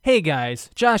Hey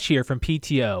guys, Josh here from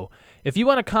PTO. If you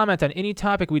want to comment on any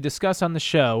topic we discuss on the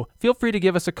show, feel free to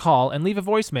give us a call and leave a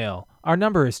voicemail. Our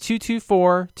number is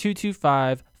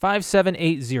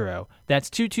 224-225-5780. That's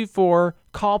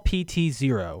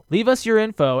 224-CALL-PT0. Leave us your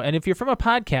info, and if you're from a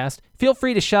podcast, feel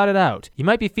free to shout it out. You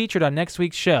might be featured on next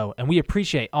week's show, and we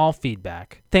appreciate all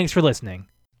feedback. Thanks for listening.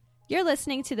 You're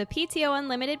listening to the PTO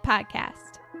Unlimited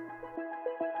podcast.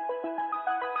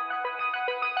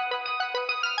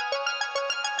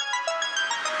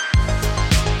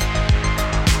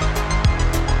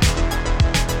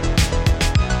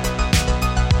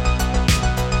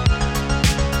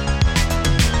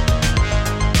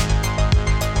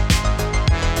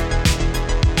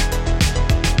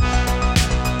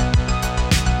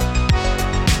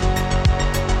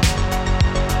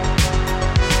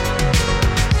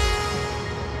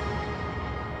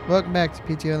 Welcome back to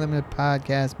PTO Unlimited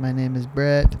Podcast. My name is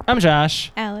Brett. I'm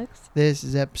Josh. Alex. This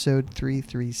is episode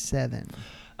 337.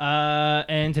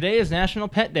 And today is National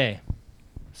Pet Day.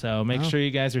 So make sure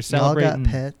you guys are Y'all celebrating.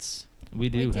 got pets. We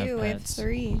do have pets. We have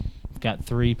 3. We've got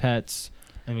 3 pets,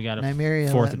 and we got a Nymeria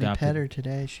fourth let me adopted. pet her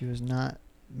today. She was not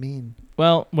mean.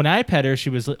 Well, when I pet her, she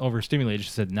was overstimulated. She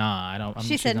said, "Nah, I don't."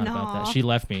 She's said, not about "Nah." that. She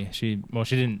left me. She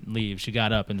didn't leave. She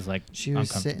got up and was like, She was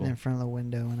sitting uncomfortable. in front of the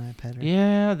window when I pet her.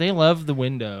 Yeah, they love the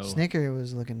window. Snicker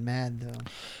was looking mad though.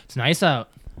 It's nice out.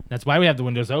 That's why we have the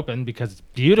windows open, because it's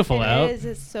beautiful out. It is.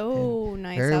 It's so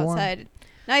nice Very warm. outside.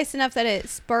 Nice enough that it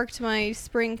sparked my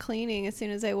spring cleaning as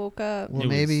soon as I woke up. Well, It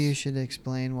maybe was- you should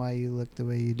explain why you look the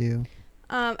way you do.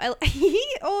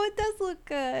 It does look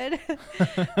good.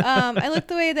 I look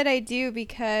the way that I do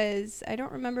because I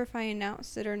don't remember if I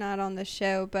announced it or not on the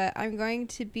show, but I'm going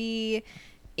to be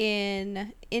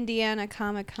in Indiana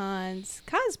Comic-Con's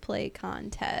cosplay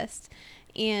contest,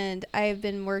 and I've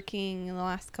been working in the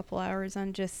last couple hours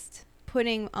on just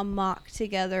putting a mock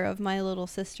together of my little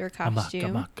sister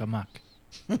costume. Amok.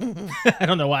 I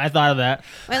don't know why I thought of that.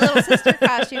 My little sister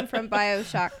costume from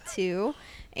BioShock 2,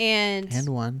 and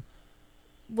one.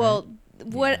 well,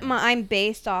 what Yeah. I'm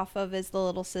based off of is the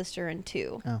little sister in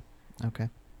 2. Okay.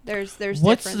 There's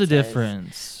What's the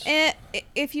differences. difference?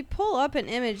 If you pull up an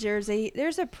image, there's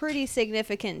a pretty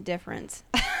significant difference.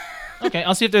 Okay,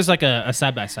 I'll see if there's like a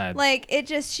side by side. Like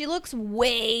she looks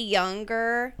way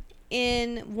younger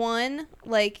in 1.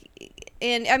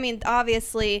 And I mean,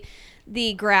 obviously,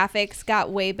 the graphics got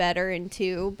way better in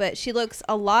 2, but she looks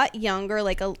a lot younger,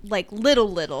 like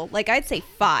little, like I'd say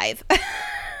 5.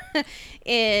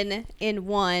 in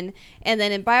 1, and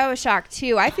then in BioShock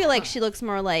 2 I feel like she looks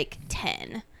more like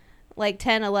 10,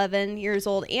 11 years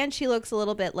old, and she looks a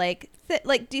little bit like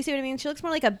do you see what I mean? She looks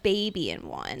more like a baby in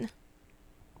 1.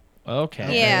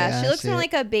 Okay. Yeah, I she looks see more it.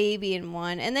 like a baby in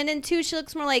 1, and then in 2 she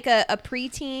looks more like a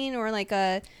preteen or like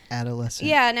a Adolescent.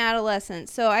 an adolescent.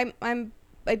 So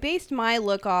I based my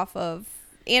look off of,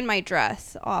 and my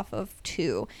dress off of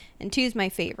 2, and 2's my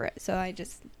favorite, so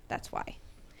that's why.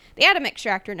 The Atom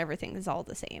extractor and everything is all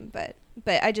the same, but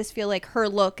I just feel like her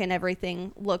look and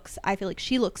everything I feel like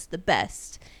she looks the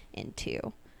best in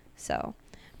 2. So,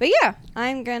 but yeah,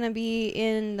 I'm going to be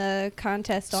in the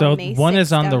contest So on May 6th. 1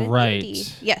 is on the down in right. Indy.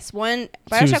 Yes, 1. 2's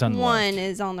BioShock on the 1 left.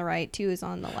 is on the right, 2 is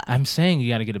on the left. I'm saying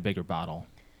you got to get a bigger bottle.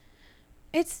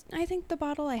 I think the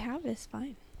bottle I have is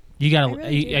fine. You got I to.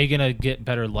 really do. Are you gonna get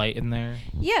better light in there?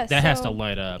 Yeah, That has to so-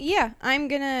 light up. Yeah, I'm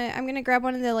gonna grab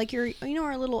one of the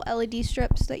our little LED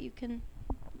strips that you can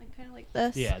kind of like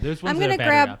this. Yeah, there's ones I'm that are gonna battery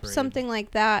grab operated. something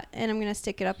like that, and I'm gonna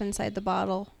stick it up inside the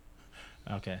bottle.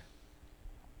 Okay.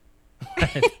 I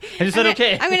just said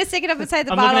okay. I'm gonna stick it up inside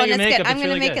the I'm looking bottle, at your and makeup. I'm It's gonna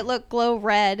really make good. it look glow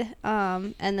red,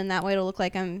 and then that way it'll look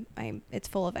like it's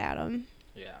full of Atom.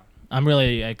 Yeah. I'm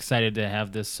really excited to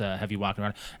have this have you walking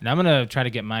around, and I'm gonna try to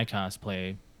get my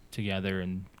cosplay together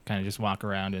and kind of just walk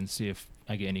around and see if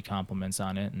I get any compliments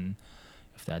on it, and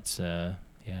if that's a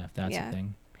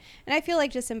thing. And I feel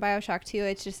like just in BioShock 2,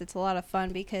 it's a lot of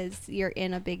fun because you're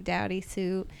in a Big Daddy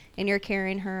suit and you're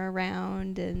carrying her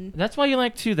around, and That's why you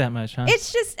like 2 that much, huh?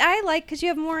 it's just I like because you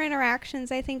have more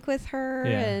interactions, I think, with her,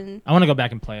 Yeah. and I want to go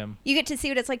back and play them. you get to see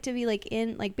what it's like to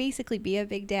be basically be a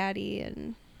Big Daddy,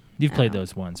 and You've played Oh.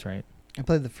 those once, right? I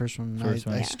played the first one. First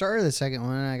one. I Yeah. started the second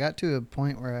one, and I got to a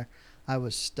point where I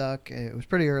was stuck. It was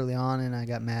pretty early on, and I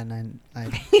got mad, and I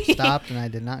stopped, and I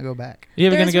did not go back. You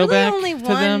ever There's gonna go really back only to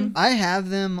one- them? I have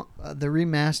them, the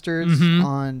remasters Mhm.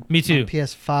 on Me too. on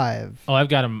PS5. Oh, I've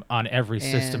got them on every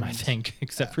system, I And think,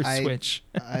 except for I- Switch.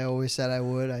 I always said I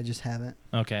would. I just haven't.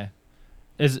 Okay.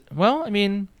 Well, I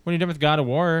mean, when you're done with God of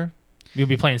War, you'll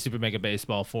be playing Super Mega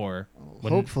Baseball 4.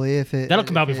 When- Hopefully, if it That'll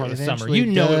come out if before the summer. eventually You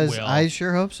know it does, will. I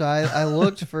sure hope so. I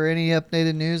looked for any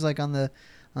updated news, like on the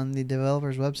on the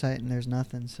developer's website, and there's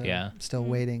nothing. So Yeah. still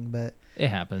waiting, but It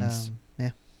happens.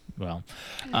 yeah. Well,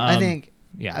 I think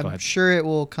Yeah, go I'm ahead. sure it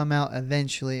will come out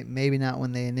eventually. Maybe not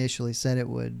when they initially said it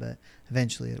would, but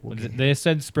eventually it will. Get here. They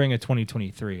said spring of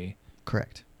 2023.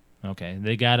 Correct. Okay,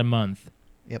 they got a month.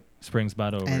 Yep. Spring's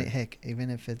about over. And heck, even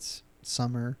if it's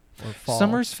summer or fall,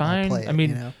 Summer's I'll fine. play it, I mean,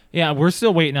 you know? Yeah, we're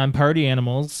still waiting on Party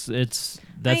Animals. That's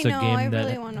I a know, game I that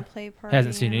really want to play Party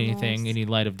hasn't seen Animals. anything, any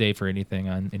light of day for anything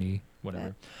on any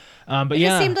whatever. But It yeah,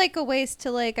 just seemed like a waste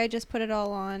to I just put it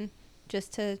all on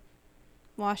just to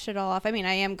wash it all off. I mean,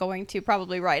 I am going to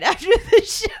probably right after the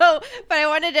show, but I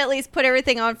wanted to at least put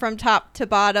everything on from top to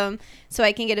bottom so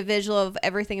I can get a visual of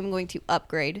everything I'm going to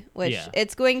upgrade, which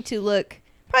it's going to look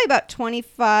probably about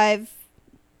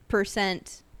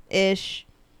 25%-ish,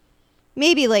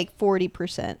 maybe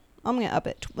 40%. I'm going to up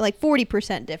it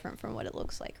 40% different from what it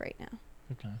looks like right now.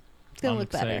 okay. It's going I'm to look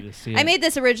excited better. to see I it. made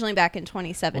this originally back in Well,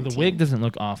 2017. the wig doesn't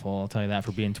look awful. I'll tell you that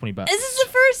for being $20. This is the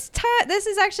first time. This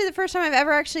is actually the first time I've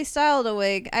ever actually styled a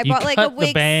wig. I You bought a cut wig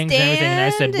the bangs stand. and everything, and I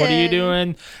said, "What are you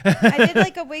doing?" I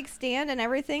did a wig stand and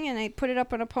everything, and I put it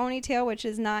up in a ponytail, which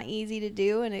is not easy to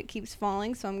do, and it keeps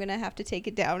falling. So I'm gonna have to take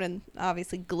it down and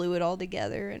obviously glue it all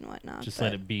together and whatnot. Just but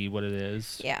let it be what it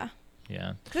is. Yeah,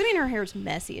 Yeah. 'cause I mean her hair's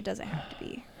messy. It doesn't have to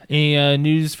be. Any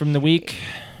news from the week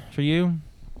for you?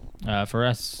 For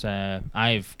us,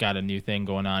 I've got a new thing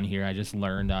going on here. I just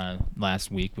learned last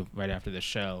week, right after the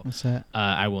show. What's that?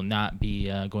 I will not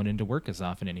be going into work as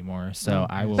often anymore. So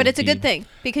I will. But it's a be- good thing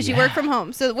because you work from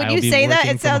home. So when I'll you be say that, working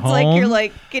it from sounds like you're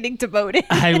home. getting demoted.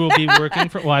 I will be working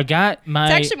for. Well, I got my.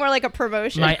 It's actually more like a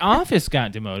promotion. My office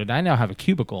got demoted. I now have a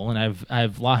cubicle, and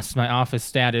I've lost my office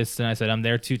status. And I said I'm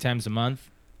there 2 times a month.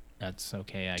 That's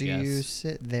okay, I Do guess. you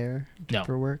sit there No.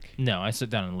 for work? No, I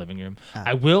sit down in the living room. Ah.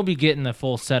 I will be getting a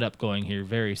full setup going here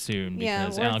very soon yeah,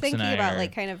 because we're Alex thinking and I about are.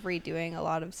 kind of redoing a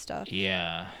lot of stuff.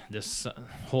 Yeah, this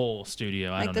whole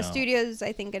studio. I don't The know. studio's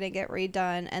I think gonna get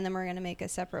redone, and then we're gonna make a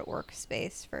separate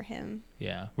workspace for him.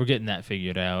 Yeah, we're getting that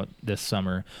figured out this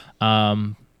summer.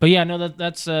 But yeah, no,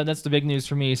 that's the big news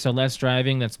for me. So less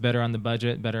driving. That's better on the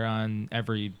budget. Better on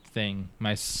everything.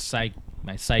 My psyche,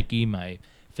 my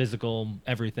physical,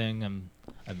 everything. I'm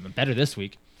better this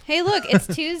week. Hey, look, it's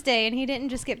Tuesday, and he didn't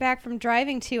just get back from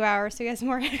driving 2 hours, so he has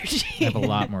more energy. I have a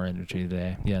lot more energy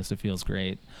today. Yes, it feels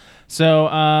great. So,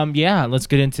 yeah, let's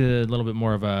get into a little bit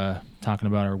more of talking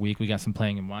about our week. We got some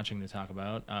playing and watching to talk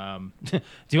about. Do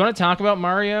you want to talk about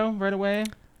Mario right away?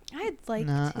 I'd like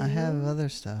No, to. I have other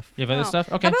stuff. You have other Oh. stuff?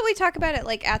 Okay. How about we talk about it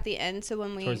at the end? So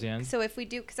when we Towards the end? So if we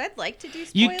do, because I'd like to do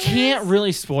spoilers. You can't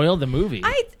really spoil the movie.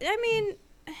 I mean,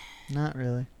 Not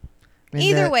really. I mean,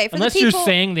 either the- way, for Unless the people, you're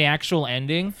saying the actual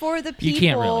ending. for the you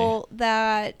can't really. people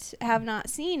that have not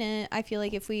seen it, I feel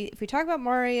like if we talk about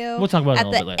Mario, We'll talk about it at a the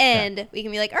little bit later. Yeah. end, we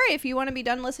can be like, all right, if you want to be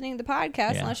done listening to the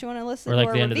podcast, Yeah. unless you want to listen Or to like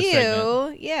our the end of the review,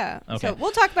 segment. yeah. Okay. So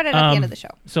we'll talk about it at the end of the show.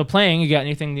 So playing, you got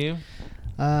anything new?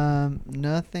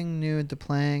 Nothing new into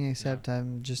playing except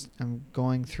I'm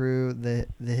going through the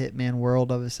Hitman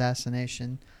World of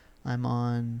Assassination. I'm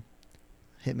on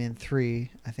Hitman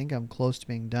 3. I think I'm close to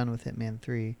being done with Hitman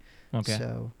 3. Okay.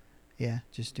 So, yeah,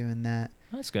 just doing that.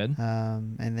 That's good.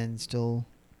 And then still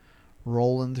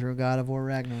rolling through God of War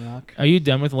Ragnarok. Are you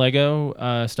done with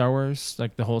Lego Star Wars?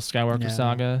 Like the whole Skywalker No.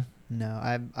 saga? No,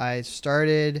 I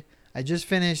just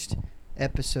finished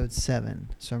episode 7.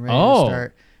 So I'm ready Oh. to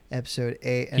start episode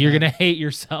 8. and You're I'm going to hate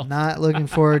yourself. not looking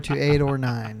forward to 8 or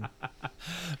 9.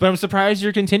 But I'm surprised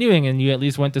you're continuing and you at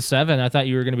least went to 7. I thought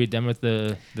you were going to be done with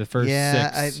the first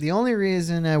 6. The only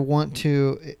reason I want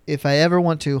to, if I ever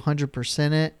want to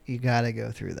 100% it, you got to go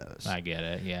through those. I get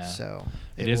it, yeah. So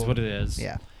it is what it is.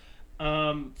 Yeah.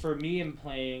 For me, in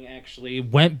playing, actually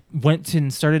went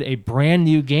and started a brand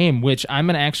new game, which I'm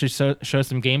going to actually show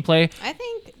some gameplay. I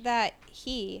think that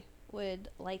he would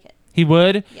like it. He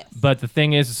would, Yes. but the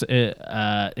thing is,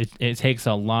 it takes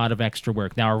a lot of extra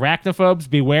work. Now, arachnophobes,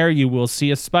 beware! You will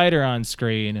see a spider on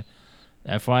screen.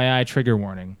 FYI, trigger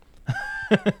warning.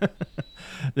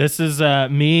 This is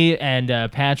me and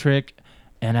Patrick,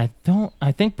 and I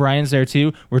think Brian's there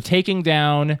too. We're taking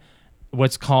down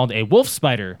what's called a wolf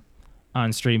spider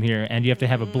on stream here, and you have to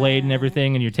have a blade and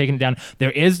everything, and you're taking it down.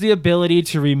 There is the ability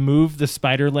to remove the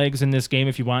spider legs in this game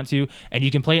if you want to, and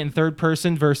you can play it in third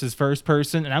person versus first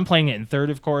person, and I'm playing it in third,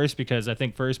 of course, because I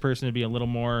think first person would be a little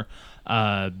more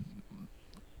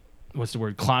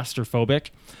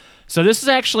claustrophobic. So this is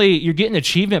actually, you're getting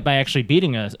achievement by actually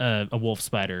beating a wolf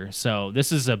spider. So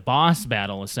this is a boss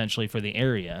battle essentially for the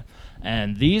area,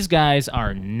 and these guys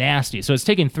are nasty. So it's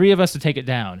taking 3 of us to take it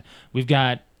down. We've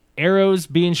got arrows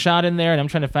being shot in there, and I'm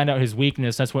trying to find out his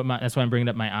weakness. That's why I'm bringing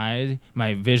up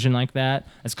my vision like that.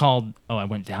 It's called. Oh, I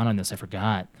went down on this. I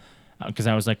forgot because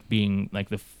I was like being like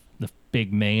the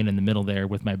big main in the middle there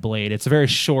with my blade. It's a very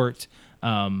short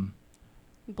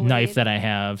knife that I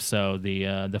have, so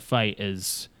the fight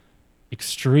is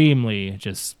extremely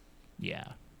just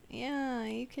Yeah,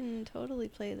 you can totally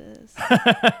play this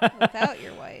without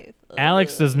your wife.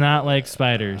 Alex does not like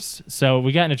spiders, so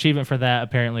we got an achievement for that.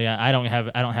 Apparently, I don't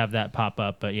have that pop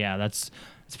up, but yeah, it's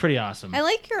pretty awesome. I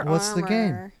like your What's the armor.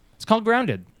 game? It's called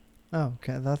Grounded. Oh,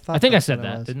 okay. I think I said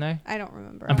that, didn't I? I don't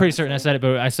remember. I'm pretty certain I said it,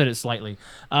 but I said it slightly.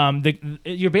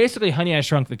 You're basically Honey, I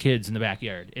Shrunk the Kids in the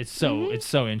backyard. It's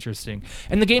so interesting,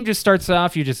 and the game just starts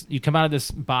off. You come out of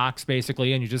this box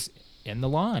basically, and you're just in the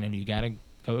lawn, and you gotta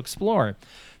go explore.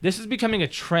 This is becoming a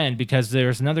trend because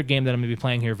there's another game that I'm going to be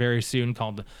playing here very soon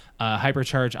called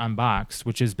Hypercharge Unboxed,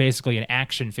 which is basically an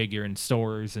action figure in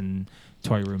stores and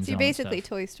toy rooms. So and all that basically stuff.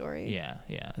 Toy Story.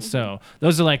 Yeah. So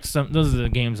those are the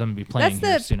games I'm going to be playing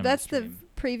here soon. on That's the the stream.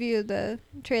 preview of the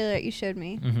trailer that you showed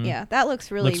me. Mhm. Yeah, that looks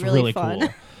really fun. Cool.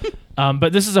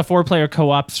 But this is a 4-player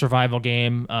co-op survival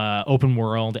game, open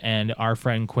world, and our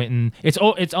friend Quentin. It's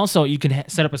also you can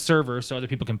set up a server so other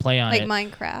people can play on Like it,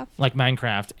 Minecraft. like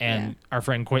Minecraft. And our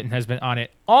friend Quentin has been on it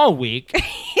all week.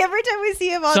 Every time we see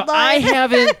him online, So I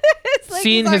haven't it's like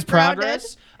seen he's his on Grounded.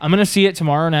 progress. I'm gonna see it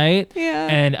tomorrow night, Yeah.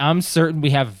 and I'm certain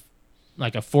we have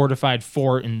like a fortified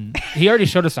fort, and he already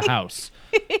showed us a house.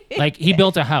 Like he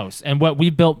built a house, and what we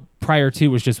built prior to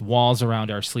was just walls around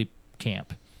our sleep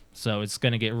camp. So it's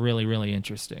gonna get really, really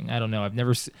interesting. I don't know.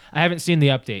 I haven't seen the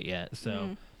update yet,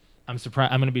 so I'm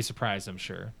surprised. I'm gonna be surprised. I'm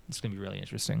sure it's gonna be really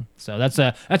interesting. So that's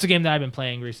a game that I've been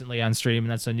playing recently on stream,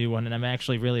 and that's a new one, and I'm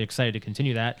actually really excited to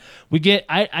continue that.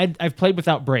 I've played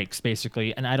without breaks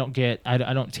basically, and I don't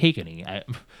take any.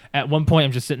 At one point,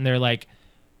 I'm just sitting there like,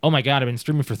 oh my god, I've been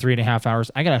streaming for 3.5 hours.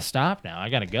 I gotta stop now. I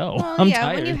gotta go. Well, I'm yeah,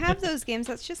 tired. when you have those games,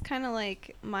 that's just kind of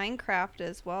like Minecraft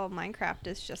as well. Minecraft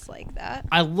is just like that.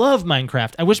 I love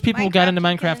Minecraft. I wish people got Minecraft, into you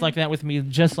Minecraft can- like that with me,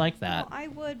 just like that. Well, I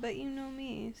would, but you know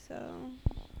me, so.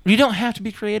 You don't have to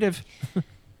be creative.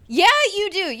 Yeah, you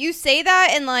do. You say that,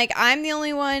 and like I'm the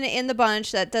only one in the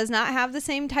bunch that does not have the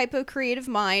same type of creative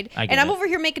mind. I get And I'm it. over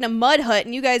here making a mud hut,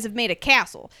 and you guys have made a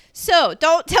castle. So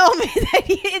don't tell me that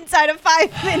inside of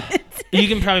 5 minutes. You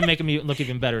can probably make them look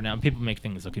even better now. People make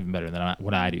things look even better than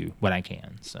what I do, what I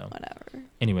can. So, Whatever.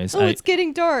 anyways, Oh, it's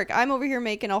getting dark. I'm over here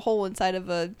making a hole inside of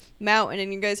a mountain,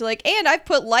 and you guys are like, and I've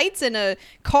put lights in a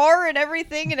car and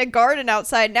everything in a garden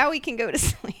outside. Now we can go to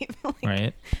sleep. Like,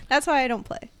 right. That's why I don't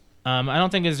play. I don't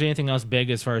think there's anything else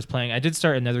big as far as playing. I did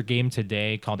start another game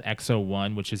today called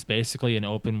XO1, which is basically an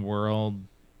open world.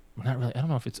 Not really. I don't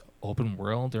know if it's open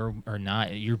world or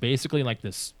not. You're basically like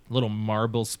this little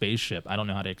marble spaceship. I don't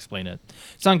know how to explain it.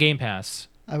 It's on Game Pass.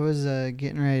 I was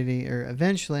getting ready, or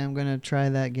eventually I'm going to try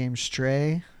that game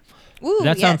Stray. Ooh,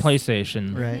 That's on yes.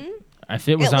 PlayStation. Right. Mhm. If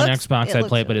it was It on looks- Xbox, it I'd looks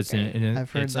play it, but really it's I've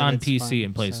heard it's that on it's PC fun,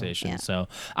 and PlayStation. Yeah. So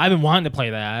I've been wanting to play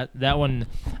that. That one,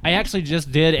 I actually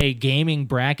just did a gaming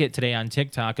bracket today on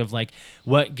TikTok of like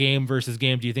what game versus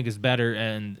game do you think is better,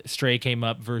 and Stray came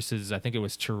up versus I think it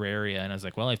was Terraria, and I was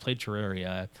like, well, I played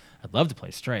Terraria. I'd love to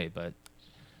play Stray, but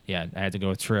yeah, I had to go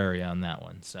with Terraria on that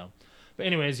one. So, but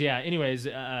anyways,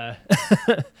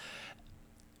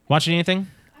 watching anything?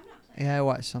 Yeah, I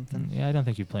watched something. Yeah, I don't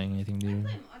think you're playing anything new.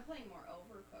 I'm playing more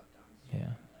Overcooked on. Yeah.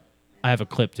 I have a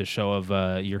clip to show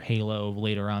of your Halo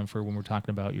later on for when we're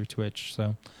talking about your Twitch.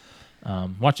 So,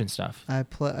 watching stuff.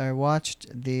 I watched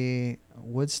the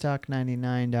Woodstock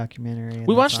 '99 documentary. and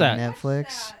We watched it's on that.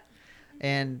 Netflix,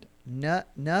 and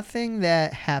nothing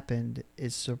that happened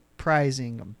is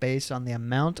surprising based on the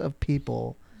amount of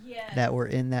people that were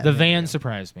in that. The video. van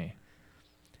surprised me.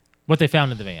 What they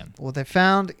found in the van. Well, they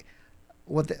found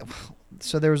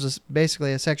so there was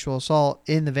basically a sexual assault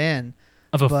in the van.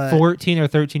 Of a But 14 or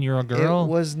 13-year-old girl? It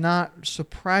was not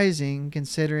surprising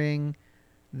considering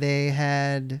they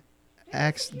had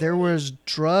there was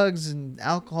drugs and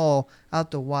alcohol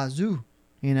out the wazoo,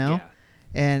 you know? Yeah.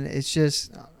 And it's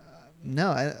just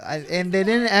no, and they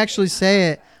didn't actually say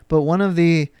it, but one of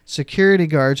the security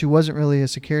guards who wasn't really a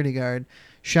security guard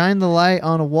shined the light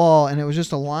on a wall, and it was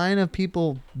just a line of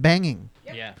people banging.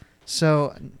 Yeah.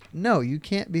 So no, you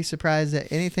can't be surprised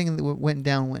that anything that went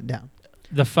down.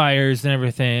 The fires and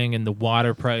everything, and the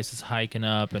water prices hiking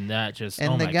up, and that just.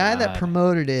 And oh the my guy God. that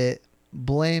promoted it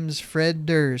blames Fred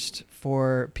Durst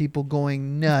for people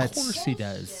going nuts. Of course he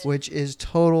does. Which is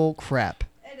total crap.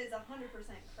 It is 100%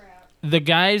 crap. The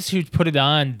guys who put it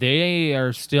on, they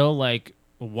are still like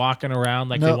walking around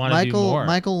like they want to do more.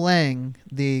 Michael Lang,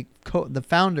 the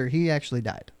founder, he actually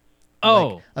died.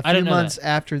 Oh, a I few didn't know months that.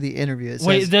 after the interview. It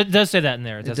Wait, says, that does say that in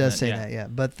there. it doesn't does say Yeah. that, yeah.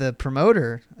 But the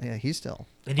promoter, yeah, he's still.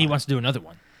 And he wants to do another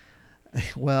one.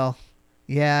 Well,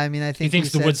 yeah, I mean, I think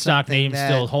thinks the said Woodstock something name that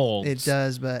still holds. It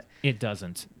does, but It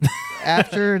doesn't.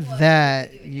 after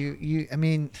that, I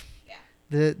mean,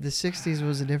 the 60s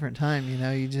was a different time, you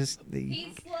know. You just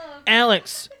Peace, love.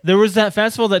 Alex, there was that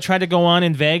festival that tried to go on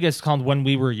in Vegas called When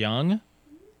We Were Young.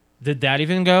 Did that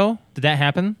even go? Did that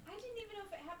happen? I didn't even know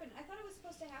if it happened. I thought it was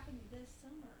supposed to happen this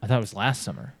summer. I thought it was last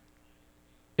summer.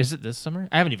 Is it this summer?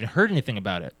 I haven't even heard anything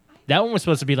about it. That one was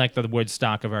supposed to be like the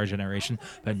Woodstock of our generation,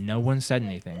 but no one said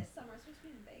anything. This summer. It's supposed to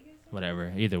be in Vegas.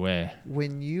 Whatever. Either way.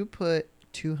 when you put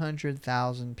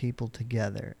 200,000 people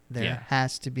together, there Yeah.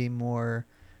 has to be more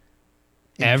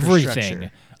Everything.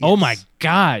 infrastructure. Oh my Yes.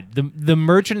 God. The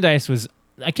merchandise was.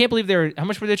 I can't believe they were. How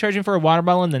much were they charging for a water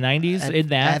bottle in the 90s? At, in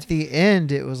that? at the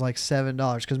end, it was like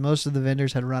 $7 because most of the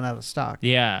vendors had run out of stock.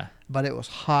 Yeah. But it was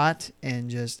hot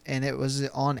and it was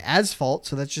on asphalt,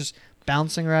 so that's just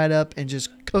bouncing right up and just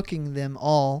cooking them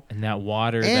all. And that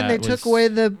water. And that they was, took away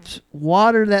the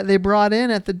water that they brought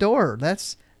in at the door.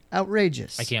 That's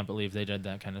outrageous. I can't believe they did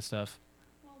that kind of stuff.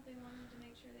 Well, they wanted to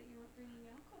make sure that you weren't bringing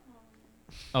alcohol.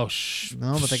 Oh, shh.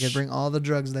 No, but they could bring all the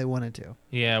drugs they wanted to.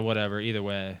 Yeah, whatever. Either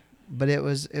way. But it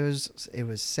was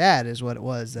sad, is what it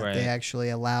was, that they Right. actually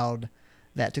allowed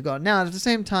that to go. Now, at the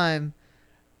same time,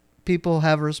 people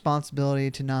have a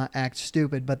responsibility to not act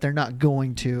stupid, but they're not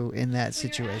going to in that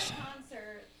situation. You're at a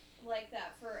concert like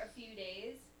that for a few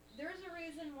days. There's a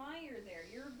reason why you're there.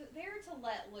 You're there to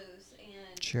let loose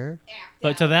and Sure. act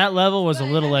But out. to that level was But,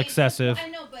 a little I mean, excessive. I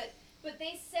know, but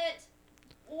they set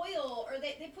oil or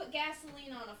they put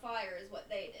gasoline on a fire is what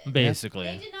they did. Basically.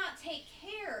 They did not take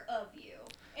care of you.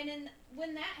 And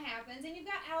when that happens, and you've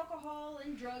got alcohol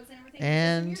and drugs and everything,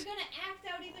 And- you're going to act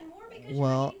out even more because Well,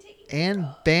 you're not being taken care and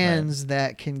of. bands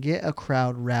that can get a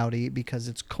crowd rowdy because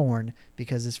it's Korn,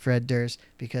 because it's Fred Durst,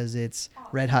 because it's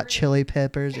Red Hot Chili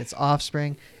Peppers, it's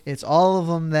Offspring, it's all of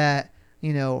them that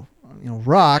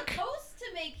rock. It's supposed to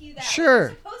make you that Sure.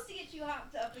 way. It's supposed to get you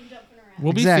hopped up and jumping around.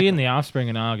 We'll be Exactly. seeing the Offspring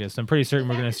in August. I'm pretty certain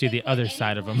we're going to see the other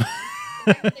side of them. The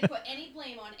fact that they put any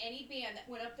blame on any band that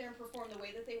went up there and performed the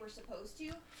way that they were supposed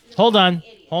to. Hold on.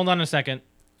 Idiot. Hold on a second.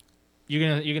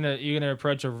 You're gonna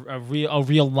approach a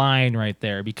real line right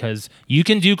there because you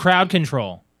can do crowd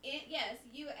control. Yes,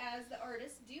 you as the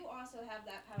artist do also have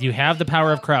that power. You have the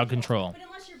power of crowd control. But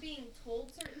unless you're being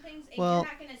told certain things, and Well- you're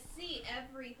not going to see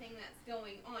everything that's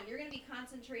going on. You're going to be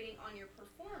concentrating on your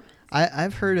performance.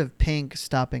 I've heard of Pink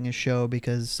stopping a show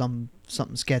because something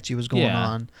sketchy was going Yeah.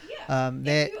 on. Yeah.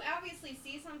 They If you obviously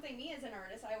see something, me as an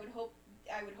artist, I would hope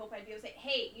I'd be able to say,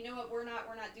 hey, you know what, we're not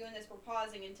doing this. We're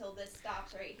pausing until this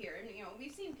stops right here. And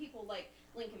we've seen people like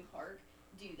Linkin Park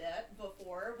do that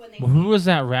before when they Who was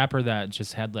that rapper that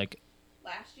just had like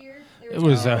last year. it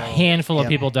was a Oh, handful of yep.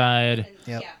 people died. And,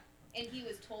 Yep. Yeah, and he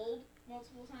was told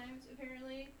multiple times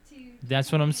apparently to.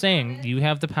 That's what I'm saying. You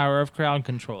have the power of crowd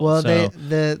control. Well, so,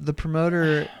 the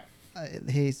promoter,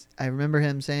 I remember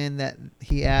him saying that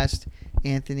he asked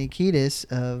Anthony Kiedis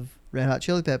of Red Hot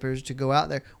Chili Peppers to go out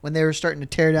there when they were starting to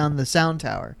tear down the sound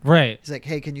tower. right. He's like,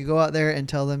 "Hey, can you go out there and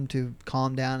tell them to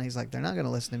calm down?" He's like, "They're not going to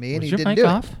listen to me," and Was he your didn't mic do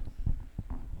off?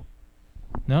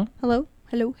 No, Hello,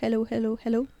 hello, hello, hello,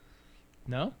 hello.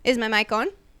 no. Is my mic on?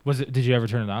 Was it? Did you ever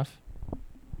turn it off?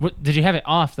 What did you have it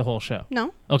off the whole show?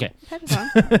 No, Okay. that is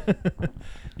on.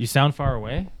 You sound far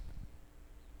away.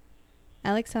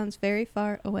 Alex sounds very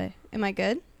far away. Am I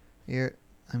good? it.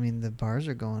 The bars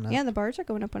are going up. Yeah, the bars are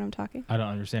going up when I'm talking. I don't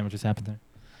understand what just happened there.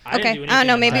 I didn't Okay, do I don't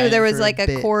know. anything Maybe on there that. was for like a a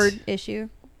bit. chord issue.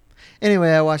 Anyway,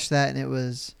 I watched that and it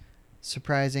was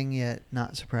surprising yet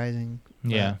not surprising.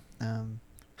 Yeah.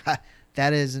 But,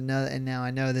 that is another. And now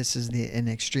I know this is an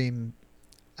extreme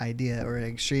idea or an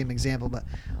extreme example, but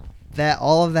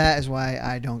all of that is why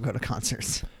I don't go to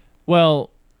concerts. Well,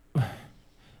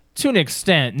 to an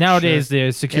extent, nowadays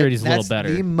the security's a little That's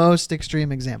better. the most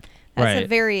extreme example. That's a Right.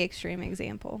 very extreme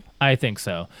example. I think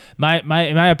so. In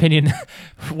my opinion,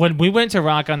 when we went to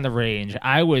Rock on the Range,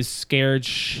 I was scared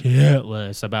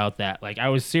shitless about that. Like I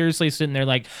was seriously sitting there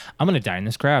like I'm gonna die in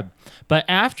this crowd. But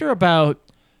after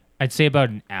I'd say about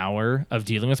an hour of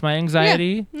dealing with my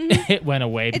anxiety, it went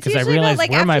away because I usually realized about,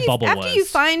 where my after bubble after was. you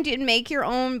find and make your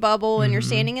own bubble and you're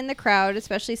standing in the crowd,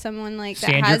 especially someone like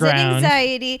Stand that your has an ground.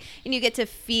 anxiety, and you get to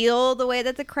feel the way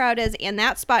that the crowd is in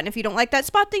that spot. And if you don't like that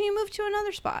spot, then you move to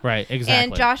another spot. Right, exactly.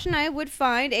 And Josh and I would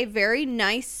find a very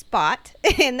nice spot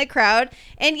in the crowd,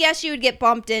 and yes, you would get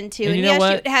bumped into, And and you know yes, what?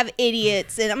 you would have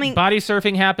idiots, and I mean. Body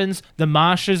surfing happens. The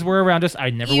moshes were around us. I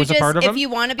never You was a just, part of them. if you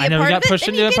want to be I a never part got of it, pushed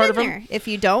then into you a get part in of them. there. If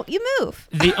you don't, you move.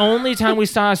 The only time we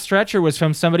saw a stretcher was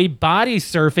from somebody body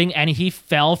surfing, and he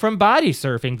fell from body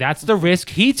surfing. That's the risk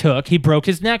he took. He broke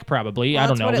his neck, probably. Well, I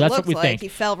don't know. What it That's what looked we like. think. He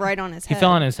fell right on his head. He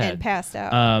fell on his head and passed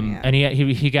out. Yeah. And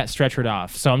he got stretchered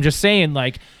off. So I'm just saying,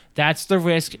 like, that's the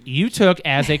risk you took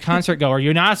as a concert goer.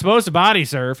 You're not supposed to body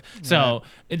surf. So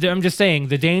I'm just saying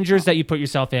the dangers that you put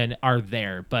yourself in are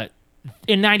there. But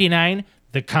in '99,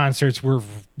 the concerts were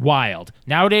wild.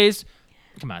 Nowadays,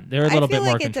 come on, they're a little bit feel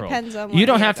more like it controlled. depends on You where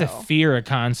don't you have to go. fear a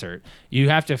concert. You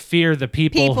have to fear the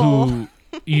people. Who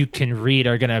you can read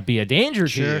are going to be a danger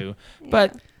Sure. to you.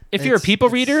 But if you're a people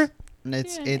reader, and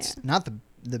it's not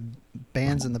the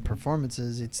bands and the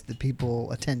performances, it's the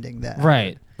people attending that.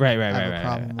 right. have a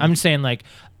problem with. I'm saying, like,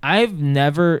 I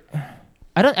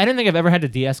don't think I've ever had to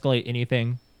de-escalate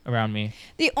anything around me.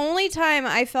 The only time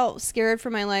I felt scared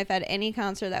for my life at any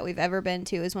concert that we've ever been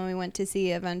to is when we went to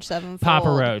see Avenged Sevenfold. Papa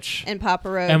Roach. And Papa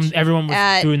Roach. And everyone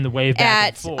was doing the wave back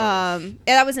and forth. and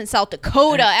that was in South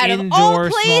Dakota, out An of all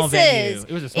indoor small venue. places.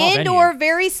 It was a small indoor, venue.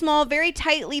 very small, very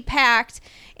tightly packed.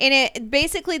 And it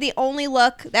basically the only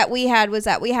luck that we had was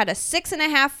that we had a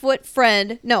 6.5 foot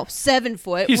friend. No, 7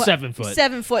 foot. He's 7 foot.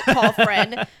 7 foot tall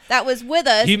friend that was with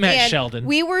us. You met and Sheldon.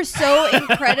 We were so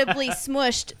incredibly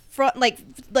smushed front, like He,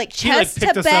 like, chest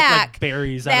picked to us up back. like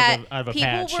berries that out of a people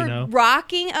patch, were you know?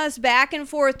 rocking us back and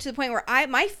forth to the point where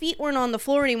my feet weren't on the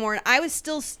floor anymore, and I was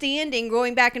still standing,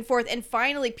 going back and forth. And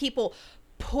finally, people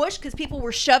pushed because people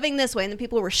were shoving this way, and then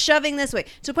people were shoving this way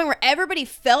to the point where everybody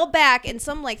fell back, and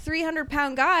some like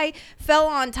 300-pound guy fell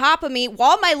on top of me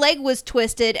while my leg was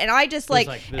twisted, and I just like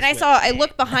like, this and I way. saw, I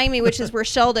looked behind me, which is where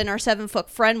Sheldon, our 7 foot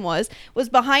friend, was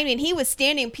behind me, and he was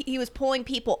standing, he was pulling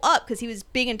people up because he was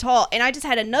big and tall, and I just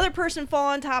had another person fall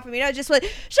on top of me, and I just went,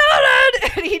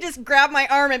 Sheldon, and he just grabbed my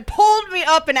arm and pulled me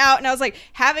up and out, and I was like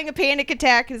having a panic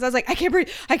attack because I was like, I can't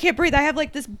breathe, I have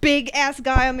like this big ass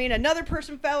guy on me, and another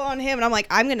person fell on him, and I'm like,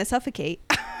 I'm gonna suffocate.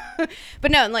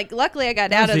 But no, and like luckily I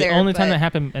got That out was of the there. only time but- that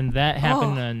happened, and that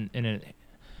happened in a.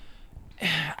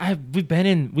 We've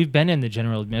been in the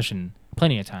general admission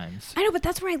plenty of times. I know, but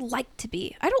that's where I like to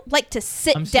be. I don't like to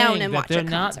sit I'm down saying and that watch they're a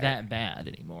not concert. that bad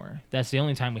anymore. That's the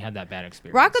only time we had that bad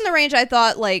experience. Rock on the Range, I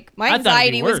thought like my I thought it'd be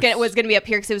anxiety was worse. gonna be up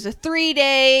here because it was a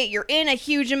 3-day. You're in a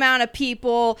huge amount of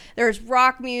people. There's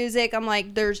rock music. I'm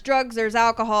like, there's drugs, there's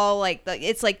alcohol. Like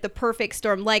it's like the perfect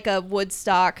storm, like a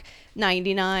Woodstock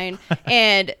 '99,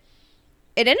 and it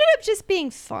ended up just being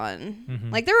fun.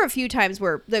 Mm-hmm. Like there were a few times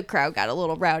where the crowd got a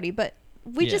little rowdy, but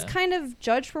we just Yeah. kind of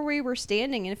judged where we were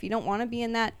standing. And if you don't want to be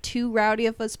in that too rowdy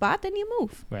of a spot, then you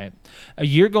move. Right.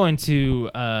 You're going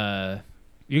to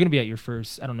be at your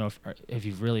first. I don't know if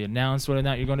you've really announced whether or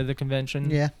not you're going to the convention.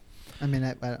 Yeah. I mean,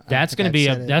 I don't That's think going to I've be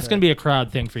said it, that's but- going to be a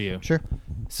crowd thing for you. Sure.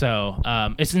 So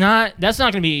that's not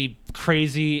going to be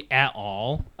crazy at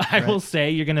all. I Right. will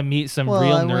say you're going to meet some Well,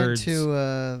 real I nerds. went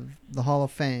to the Hall of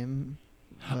Fame.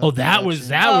 Oh, that was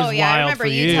wild yeah, I for remember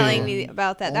you telling me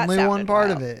about that. Only that one sounded part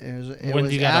wild. of it. It When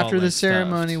was you got all, after the like,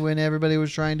 ceremony stuffed. when everybody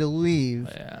was trying to leave,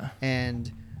 Yeah.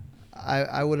 and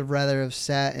I would have rather have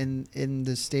sat in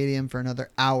the stadium for another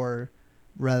hour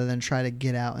rather than try to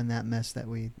get out in that mess that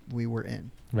we were in.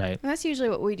 Right. And that's usually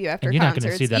what we do after And you're not gonna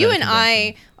concerts. see that You at a and I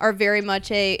convention. are very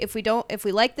much if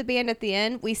we like the band at the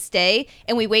end, we stay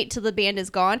and we wait till the band is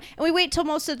gone, and we wait till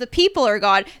most of the people are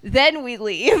gone, then we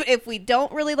leave. If we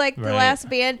don't really like the Right. last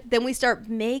band, then we start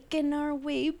making our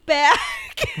way back.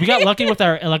 We got lucky with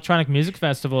our electronic music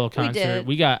festival concert. did.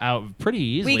 We got out pretty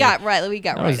easily. We got right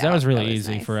That was really out.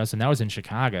 easy nice. for us, and that was in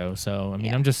Chicago. So I mean,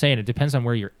 Yeah. I'm just saying it depends on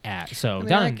where you're at. So I mean,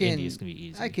 down I in can- Indy, it's gonna be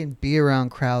easy. I can be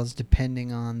around crowds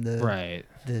depending on the Right.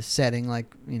 the setting, like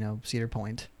Cedar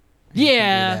Point. I can do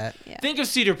Yeah. that. Yeah. Think of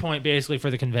Cedar Point basically for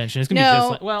the convention. It's gonna be No, just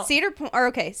like well. Cedar Point. Or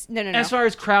okay, no. As far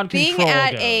as crowd Being control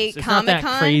at goes, a it's not Comic that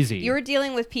Con, crazy. you're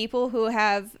dealing with people who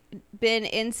have been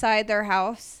inside their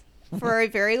house for a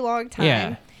very long time,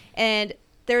 Yeah. and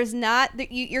there's not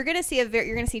you're going to see you're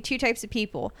going to see two types of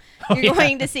people. Oh, You're yeah.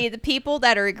 going to see the people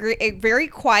that are very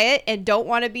quiet and don't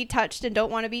want to be touched and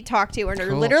don't want to be talked to, and are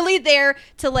Cool. literally there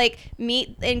to like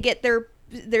meet and get their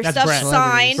That's stuff Brett.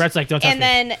 signed. Brett's like, don't touch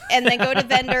and me. then go to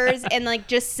vendors and like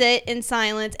just sit in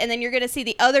silence, and then you're gonna see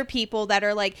the other people that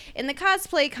are like in the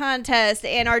cosplay contest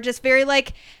and are just very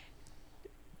like,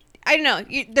 I don't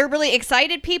know, they're really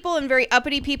excited people and very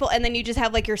uppity people, and then you just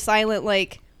have like your silent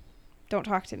like, don't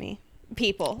talk to me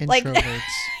people. Like Introverts.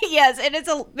 yes, and it's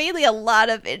mainly a lot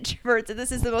of introverts, and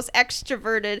this is the most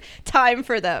extroverted time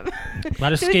for them. A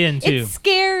lot of skin, too. It's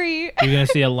scary. You're gonna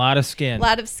see a lot of skin. A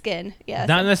lot of skin. Yes.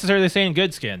 Not necessarily saying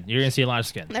good skin. You're gonna see a lot of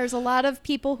skin. There's a lot of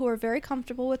people who are very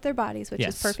comfortable with their bodies, which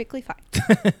Yes. is perfectly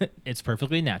fine. It's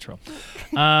perfectly natural.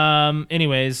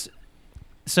 Anyways,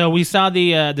 So we saw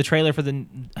the trailer for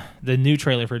the new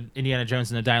trailer for Indiana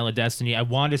Jones and the Dial of Destiny. I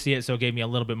wanted to see it, so it gave me a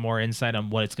little bit more insight on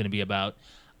what it's going to be about.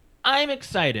 I'm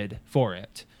excited for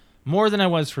it, more than I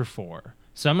was for 4.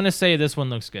 So I'm going to say this one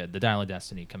looks good. The Dial of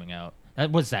Destiny coming out.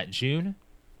 What's that, June?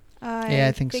 Yeah,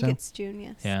 I think so. It's June,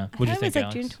 yes. Yeah. I What'd you thought it think, was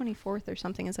like Alex? June 24th or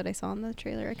something is what I saw in the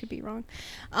trailer. I could be wrong.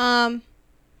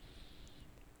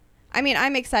 I mean,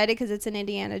 I'm excited because it's an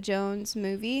Indiana Jones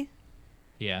movie,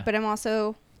 Yeah. but I'm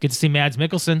also... Good to see Mads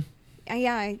Mikkelsen.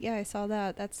 I saw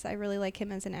that. I really like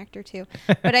him as an actor too.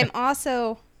 But I'm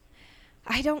also...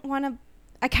 I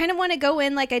kind of want to go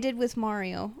in like I did with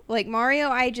Mario. Like Mario,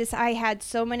 I had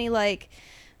so many like,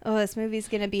 oh, this movie's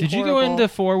going to be Did horrible. you go into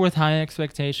 4 with high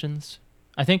expectations?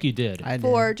 I think you did. I did.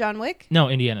 For John Wick? No,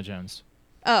 Indiana Jones.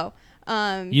 Oh.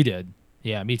 You did.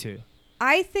 Yeah, me too.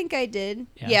 I think I did.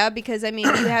 Yeah. Yeah, because I mean,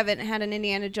 you haven't had an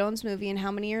Indiana Jones movie in how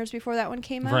many years before that one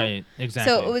came out? Right,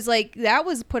 exactly. So it was like, that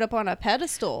was put up on a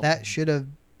pedestal. That should have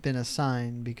been a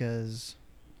sign because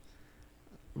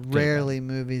rarely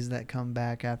movies that come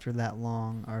back after that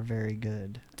long are very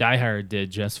good. Die Hard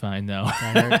did just fine, though. Die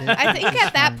Hard did I think just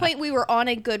at that fine. point we were on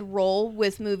a good roll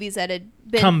with movies that had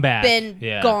been Come back, been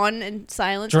yeah. gone and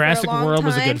silenced Jurassic for a long World time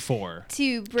was a good 4.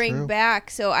 to bring True.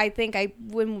 back. So I think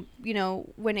when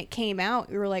it came out,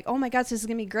 we were like, oh my gosh, this is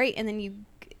gonna be great. And then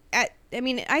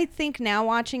I think now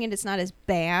watching it, it's not as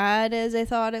bad as I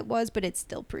thought it was, but it's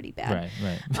still pretty bad.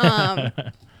 Right.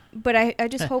 But I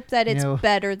just hope that it's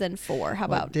better than 4. How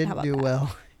What about did how about do that?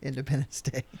 well? Independence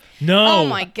Day. No. Oh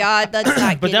my God, that's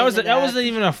not. But get into that wasn't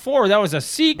even a 4. That was a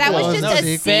sequel. That was Well, just that a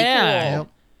was sequel, bad. Yep.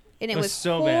 and it was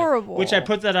so horrible. bad. Which I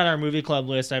put that on our movie club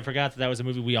list. I forgot that was a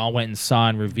movie we all went and saw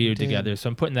and reviewed did. together. So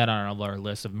I'm putting that on our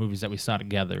list of movies that we saw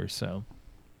together. So,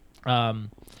 yeah.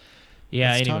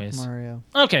 Let's anyways, talk Mario.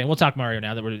 Okay, we'll talk Mario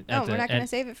now that we're at we're not gonna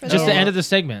save it for just the the end. end of the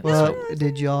segment. Well,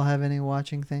 did you all have any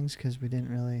watching things? Because we didn't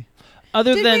really.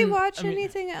 Other Did than we watch I mean,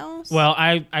 anything else? well,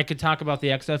 I could talk about the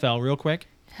XFL real quick.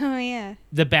 Oh yeah.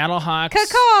 The Battlehawks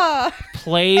Caw.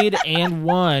 played and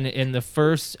won in the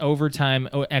first overtime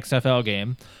XFL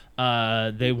game.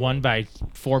 They won by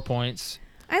 4 points.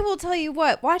 I will tell you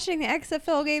what, watching the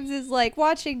XFL games is like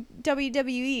watching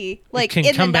WWE. Like It can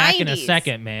in come the 90s. back in a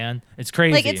second, man. It's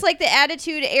crazy. Like it's like the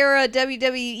Attitude Era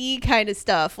WWE kind of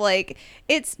stuff. Like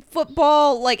it's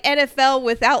football, like NFL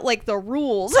without like the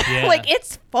rules. Yeah. Like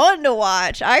it's fun to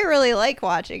watch. I really like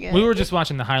watching it. We were just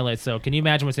watching the highlights, though. Can you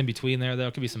imagine what's in between there, though?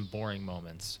 It could be some boring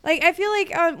moments. Like I feel like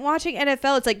watching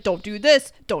NFL, it's like don't do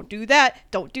this, don't do that,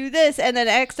 don't do this, and then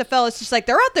XFL, it's just like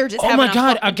they're out there just. Oh having my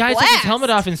God! A fucking guy took blast. his helmet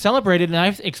off and celebrated, and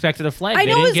I expected a flag. I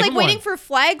They know, didn't it's give like him waiting one. for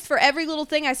flags for every little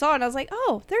thing I saw, and I was like,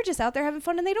 oh, they're just out there having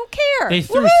fun and they don't care. They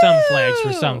threw some flags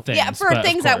for some things. Yeah, for but of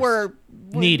things that course. were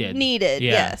Needed. Needed,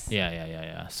 Yeah. yes.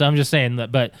 Yeah. So I'm just saying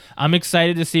that, but I'm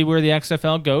excited to see where the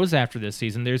XFL goes after this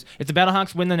season. If the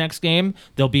Battlehawks win the next game,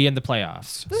 they'll be in the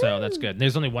playoffs. So that's good.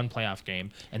 There's only one playoff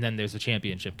game, and then there's a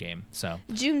championship game. So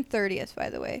June 30th, by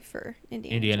the way, for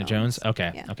Indiana Jones.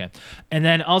 Okay. Yeah. Okay. And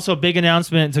then also big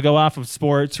announcement to go off of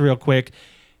sports real quick.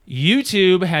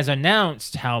 YouTube has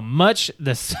announced how much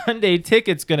the Sunday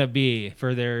ticket's going to be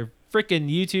for their freaking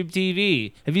YouTube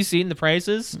TV. Have you seen the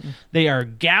prices? They are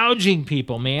gouging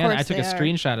people, man. Of course I took a they are.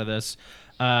 screenshot of this.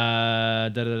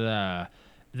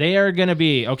 They are going to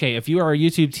be, okay, if you are a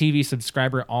YouTube TV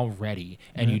subscriber already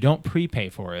and you don't prepay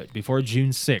for it before June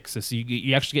 6th, so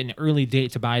you actually get an early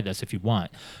date to buy this if you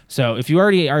want. So if you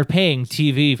already are paying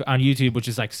TV on YouTube, which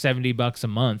is like $70 a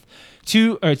month,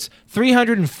 it's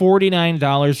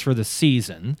 $349 for the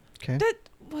season. Okay.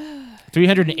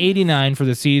 $389 for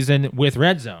the season with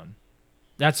Red Zone.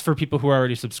 That's for people who are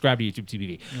already subscribed to YouTube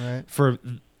TV. Right. For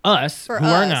us, For who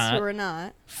us, are not, who are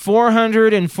not.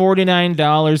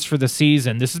 $449 for the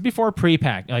season. This is before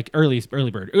pre-pack, like early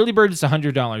bird. Early bird is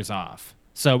 $100 off.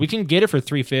 So we can get it for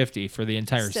 $350 for the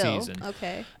entire Still, season.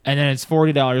 okay. And then it's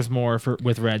 $40 more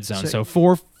with Red Zone. So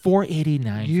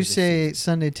 $489. You for the say season.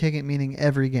 Sunday ticket meaning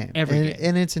every game. Every game.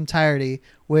 In its entirety,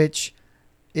 which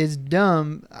is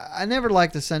dumb. I never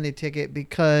liked the Sunday ticket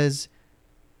because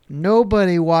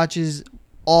nobody watches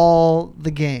all the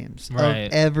games Right.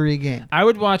 of every game. I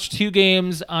would watch 2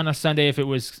 games on a Sunday if it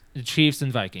was the Chiefs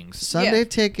and Vikings. Sunday Yeah.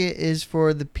 ticket is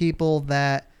for the people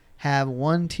that have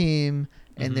one team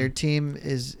and Mm-hmm. their team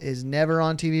is never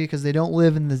on TV because they don't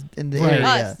live in the Right. area.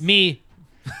 Us. Me.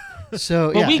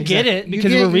 So But yeah, we get exactly. it You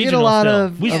because get- we're you get regional a lot still.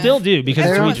 of We Yeah. still do because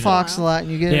they're it's on regional. Fox a lot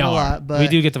and you get They it a are. lot. But We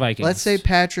do get the Vikings. let's say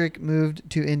Patrick moved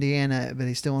to Indiana, but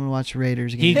he still want to watch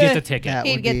Raiders games. He'd get the ticket. That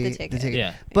He'd would get be the ticket.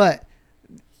 Yeah. But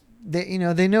they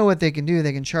know what they can do.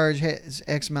 They can charge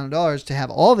X amount of dollars to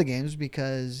have all the games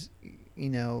because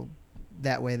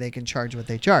that way they can charge what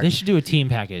they charge. They should do a team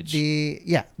package.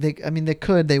 They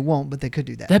could, they won't, but they could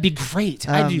do that. That'd be great.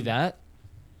 I'd do that.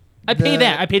 I'd pay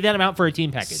that. I'd pay that amount for a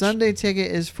team package. Sunday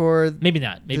ticket is for maybe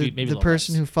not. Maybe the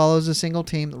person who follows a single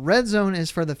team. Red Zone is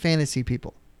for the fantasy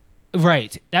people.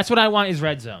 Right. That's what I want is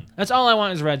Red Zone. That's all I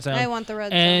want is Red Zone. I want the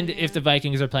Red Zone. And if the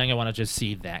Vikings are playing, I want to just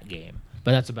see that game.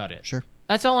 But that's about it. Sure.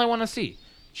 That's all I want to see.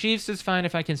 Chiefs is fine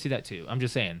if I can see that too. I'm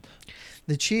just saying.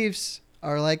 The Chiefs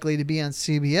are likely to be on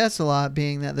CBS a lot,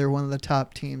 being that they're one of the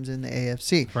top teams in the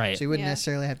AFC. Right. So you wouldn't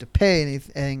necessarily have to pay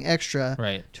anything extra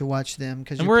Right. to watch them.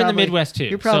 And we're in the Midwest too.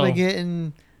 You're probably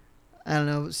getting, I don't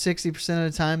know, 60%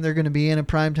 of the time they're going to be in a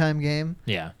primetime game.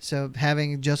 Yeah. So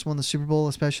having just won the Super Bowl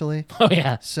especially. Oh,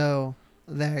 yeah. So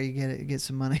there you get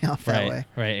some money off that way.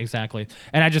 Right, exactly.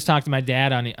 And I just talked to my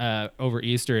dad on over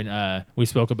Easter, and we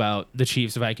spoke about the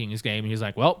Chiefs-Vikings game. And he was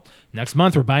like, well, next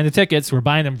month we're buying the tickets. We're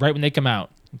buying them right when they come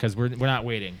out because we're not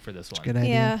waiting for this one. Good idea.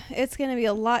 Yeah, it's going to be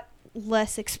a lot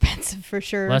less expensive for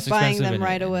sure. Less buying expensive them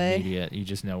right and away. immediate. You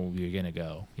just know you're going to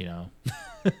go, you know.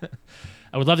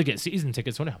 I would love to get season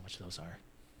tickets. I wonder how much those are.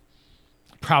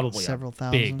 Probably Several big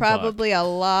thousand. Probably a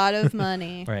lot of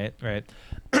money. Right.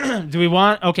 Do we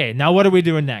want? Okay, now what are we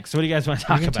doing next? What do you guys want to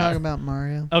talk We can about? talk about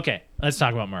Mario. Okay, let's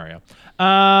talk about Mario.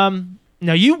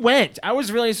 Now you went. I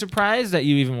was really surprised that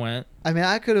you even went. I mean,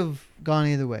 I could have gone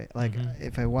either way. Like, Mm-hmm.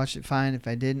 if I watched it, fine. If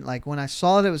I didn't, like, when I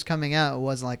saw that it was coming out, it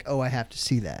wasn't like, oh, I have to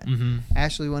see that. Mm-hmm.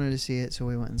 Ashley wanted to see it, so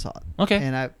we went and saw it. Okay.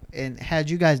 And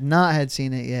had you guys not had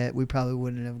seen it yet, we probably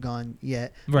wouldn't have gone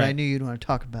yet. But I Right. knew you'd want to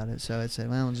talk about it, so I said,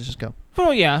 well, let's just go.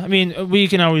 Well, yeah. I mean, we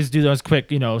can always do those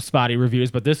quick, spotty reviews,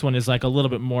 but this one is like a little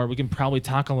bit more. We can probably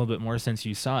talk a little bit more since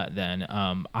you saw it. Then,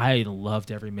 I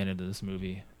loved every minute of this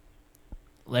movie.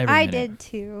 I did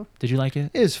too. Did you like it?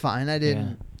 It was fine. I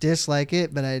didn't dislike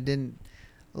it, but I didn't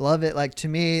love it. Like, to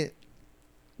me,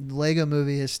 the Lego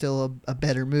Movie is still a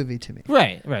better movie to me.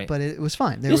 Right. But it was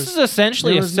fine. This is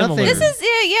essentially there a was similar. nothing-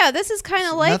 This is kind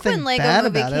of like nothing when Lego bad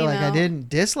Movie about came it. Like, out. I didn't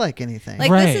dislike anything.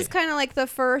 Like Right. this is kind of like the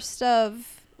first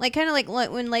of kind of like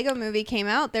when Lego Movie came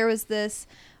out. There was this.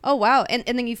 Oh wow! And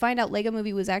then you find out Lego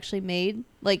Movie was actually made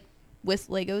like with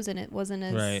Legos, and it wasn't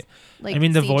as Right. Like I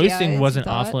mean, the CGI voicing as wasn't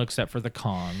you thought. awful except for the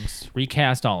Kongs.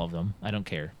 Recast all of them. I don't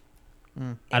care.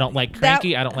 Mm. I don't like That-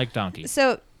 Cranky. I don't like Donkey.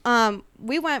 So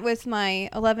we went with my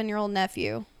 11-year-old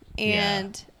nephew,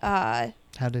 and How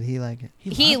did he like it?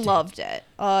 he loved it.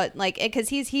 Like because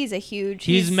he's a huge.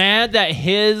 He's mad that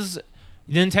his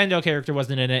Nintendo character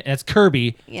wasn't in it. And it's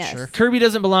Kirby. Yes. Sure. Kirby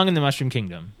doesn't belong in the Mushroom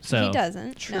Kingdom. So He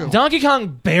doesn't. True. No. Donkey Kong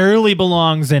barely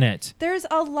belongs in it. There's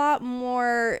a lot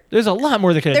more. There's a lot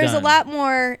more they could have done. There's a lot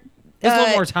more. There's a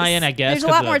little more tie-in, I guess. There's a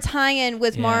 'cause lot of- more tie-in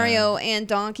with Yeah. Mario and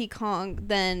Donkey Kong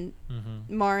than Mhm.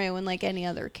 Mario and like any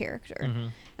other character.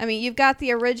 Mhm. I mean, you've got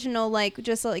the original, like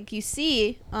just like you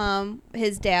see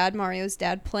his dad, Mario's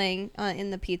dad, playing in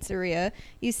the pizzeria.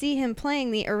 You see him playing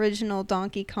the original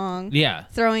Donkey Kong, Yeah.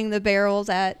 throwing the barrels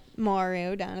at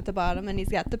Mario down at the bottom, and he's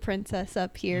got the princess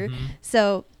up here. Mhm.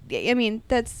 So I mean,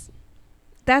 that's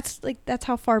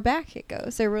how far back it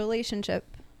goes. Their relationship.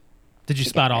 Did you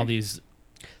spot all together. these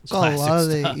Saw a classic lot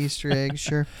of stuff? the Easter eggs,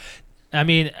 sure. I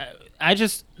mean, I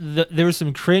just there were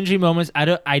some cringy moments.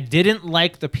 I didn't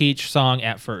like the Peach song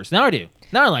at first. Now I do.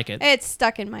 Now I like it. It's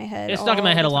stuck in my head. It's stuck in my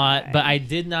all head a the lot, time. but I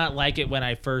did not like it when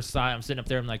I first saw it. I'm sitting up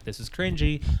there. I'm like, this is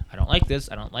cringy. I don't like this.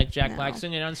 I don't like Jack No. Black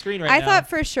singing on screen right I now. thought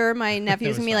for sure my nephew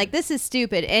was was gonna be fine. like, "This is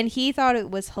stupid," and he thought it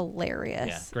was hilarious.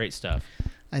 Yeah, great stuff.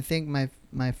 I think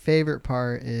my favorite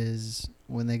part is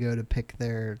when they go to pick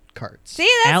their carts. See,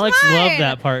 that's Alex mine. loved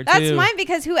that part, That's too. mine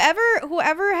because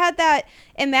whoever had that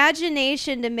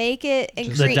imagination to make it and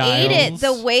Just the create it dials.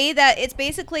 the way that it's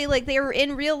basically like they were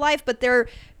in real life, but they're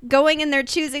going and they're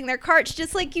choosing their carts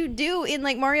just like you do in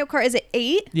like Mario Kart. Is it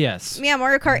 8? Yes. Yeah,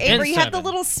 Mario Kart 8, And where you have the 7.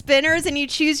 little spinners and you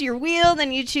choose your wheel,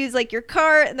 then you choose like your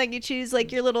cart, and then you choose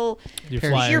like your little. Your,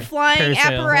 Parachute. Your flying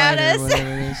parasail. apparatus. Glider,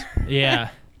 whatever it is. Yeah.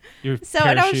 Your So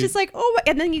and I was parachute. just like, oh,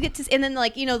 and then you get to, and then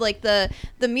like like the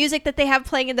music that they have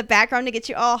playing in the background to get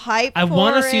you all hyped. I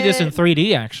want to see this in it.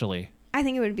 3D, actually. I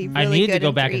think it would be really I need good to go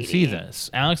in back and see 3D. this.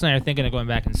 Alex and I are thinking of going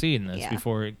back and seeing this Yeah.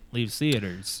 before it leaves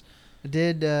theaters. I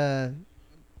did.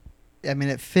 I mean,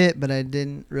 it fit, but I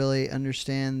didn't really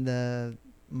understand the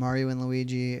Mario and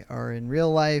Luigi are in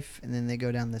real life, and then they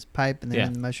go down this pipe, and they're Yeah.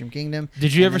 in the Mushroom Kingdom.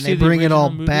 Did you and ever then see they the bring it all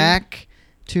original movie? back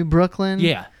to Brooklyn?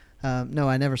 Yeah. No,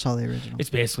 I never saw the original. It's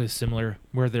basically similar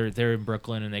where they're in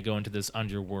Brooklyn and they go into this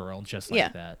underworld just like Yeah.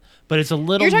 that. But it's a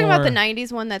little You're talking more... about the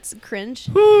 '90s one that's cringe.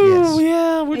 Ooh, Yes.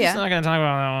 yeah, we're Yeah. just not going to talk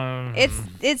about that one.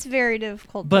 It's very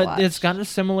difficult. to But watch. it's got a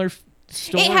similar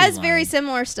story. It has very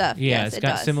similar stuff. Yeah, yes, it's it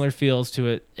got does. similar feels to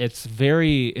it. It's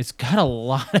got a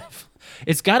lot of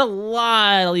It's got a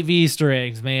lot of Easter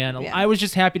eggs, man. Yeah. I was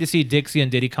just happy to see Dixie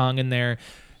and Diddy Kong in there.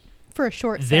 For a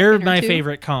short They're second or my two.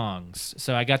 favorite Kongs,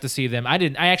 so I got to see them. I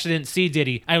actually didn't see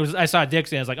Diddy. I saw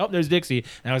Dixie. And I was like, oh, there's Dixie.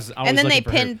 And I was always And then they looking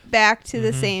for her. pinned back to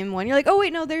the same one. You're like, oh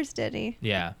wait, no, there's Diddy.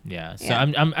 Yeah. So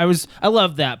Yeah. I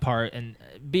love that part, and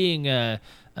being a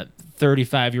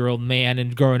 35-year-old man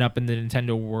and growing up in the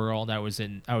Nintendo world, I was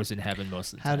in heaven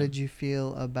most of the time. How did you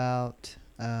feel about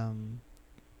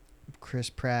Chris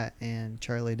Pratt and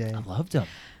Charlie Day? I loved him.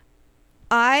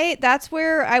 That's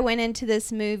where I went into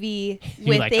this movie You're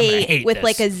with like, I'm gonna hate this.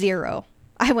 like a 0.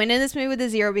 I went in this movie with a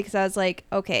 0 because I was like,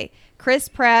 okay, Chris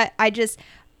Pratt,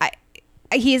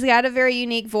 he's got a very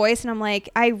unique voice, and I'm like,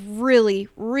 I really,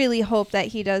 really hope that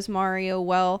he does Mario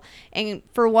well. And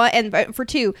for one, and for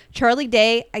two, Charlie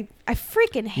Day, I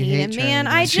freaking hate him, hate man.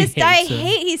 Charlie Day. She hates him.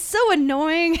 He's so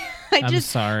annoying. I'm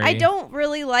sorry. I don't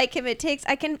really like him.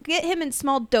 I can get him in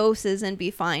small doses and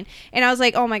be fine. And I was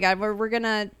like, oh my God,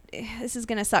 this is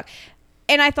gonna suck.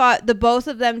 And I thought the both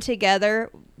of them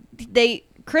together,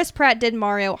 Chris Pratt did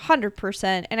Mario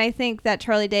 100%, and I think that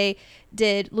Charlie Day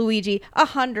did Luigi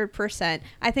 100%.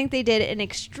 I think they did an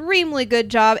extremely good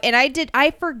job, and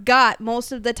I forgot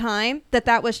most of the time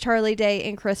that was Charlie Day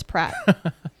and Chris Pratt.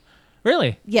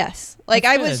 Really? Yes. Like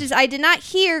That's good. I did not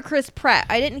hear Chris Pratt.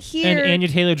 I didn't hear. And Anya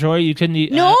Taylor-Joy, you couldn't.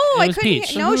 No, it I was couldn't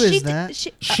Peach. hear. No, So who she is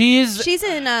that? She's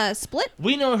in Split.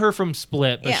 we know her from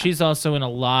Split, but Yeah. she's also in a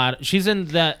lot. She's in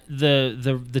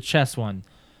the chess one.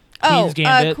 Queen's Oh,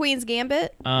 Gambit. Queen's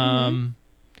Gambit.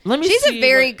 Let me. She's a see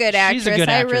very what- good She's a actress. good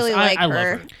I actress. really like I love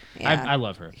her. her. Yeah. I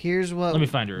love her. Here's what Let me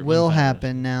find her. will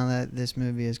happen now that this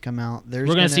movie has come out. We're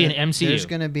gonna see an MCU. There's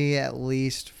going to be at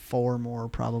least 4 more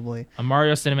probably A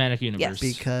Mario Cinematic Universe.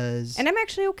 because And I'm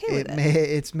actually okay with it.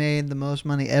 it's made the most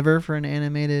money ever for an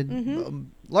animated, Mhm.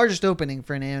 largest opening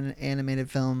for an animated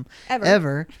film Ever.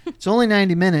 ever. It's only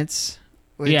 90 minutes,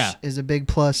 which Yeah. is a big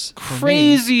plus for me.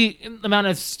 Crazy amount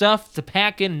of stuff to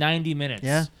pack in 90 minutes.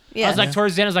 Yeah. Yeah. I was like,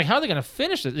 towards the end, I was like, how are they going to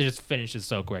finish it? They just finished it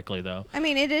so quickly, though. I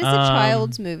mean, it is a Um,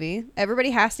 child's movie.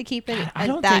 Everybody has to keep it. I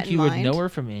don't that think in you mind. would know her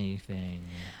from anything.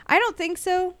 I don't think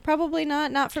so. Probably not.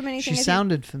 Not from anything. She I think-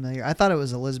 sounded familiar. I thought it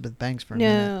was Elizabeth Banks for a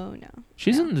minute. No.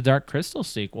 She's No. in the Dark Crystal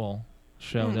sequel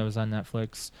show Hmm. that was on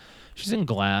Netflix. She's in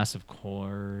Glass, of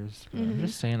course. But I'm Mhm.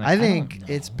 just saying. Like, I don't think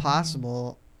it's know.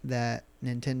 possible that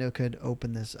Nintendo could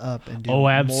open this up and do Oh,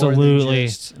 more absolutely. than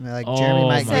just, I mean, like Jeremy Oh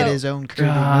might my get his own Kirby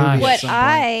gosh. movie at What some point.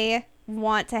 I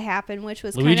want to happen, which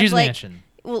was Luigi's kind of like, Mansion.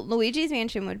 well, Luigi's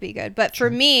Mansion would be good, but Sure.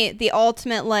 for me, the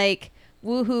ultimate like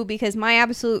woohoo, because my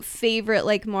absolute favorite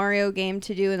like Mario game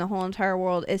to do in the whole entire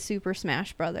world is Super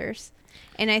Smash Brothers.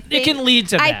 And I It think can lead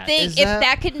to I that. think Is if that-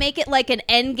 that could make it like an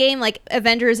end game, like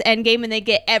Avengers Endgame, and they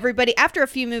get everybody after a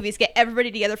few movies, get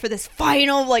everybody together for this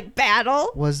final like battle.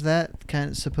 Was that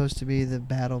kind of supposed to be the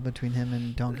battle between him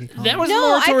and Donkey Kong? That was No,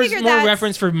 more I towards figured more that's-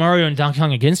 reference for Mario and Donkey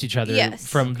Kong against each other Yes.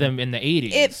 from them in the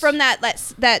 80s. It from that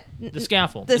the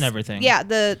scaffold this- and everything. Yeah,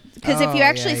 because if Oh, you yeah,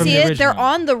 actually yeah. From see the it, they're original.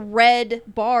 on the red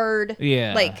barred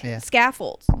Yeah. like Yeah.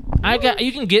 scaffolds.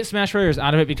 You can get Smash Brothers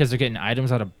out of it because they're getting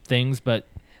items out of things, but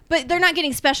But they're not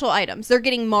getting special items. They're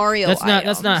getting Mario that's not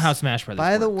items. how Smash Brothers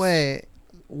By the works. way,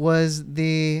 was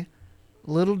the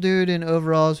little dude in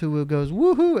overalls who goes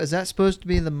woohoo? Is that supposed to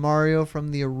be the Mario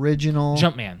from the original?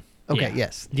 Jumpman. Okay, Yeah.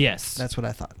 yes, Yes. that's what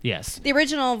I thought. yes. The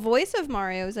original voice of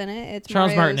Mario's in it. It's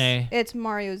Charles Mario's, Martinet. It's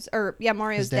Mario's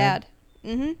Mario's His dad? dad.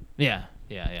 Mm-hmm. Yeah.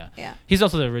 Yeah. He's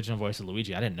also the original voice of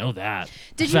Luigi. I didn't know that.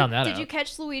 Did I found that Did out. you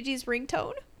catch Luigi's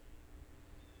ringtone?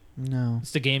 No.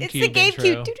 It's the GameCube It's the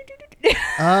GameCube. intro.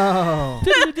 Oh,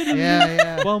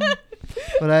 yeah. Bum.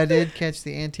 But I did catch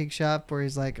the antique shop where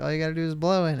he's like, all you gotta do is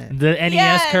blow in it. The NES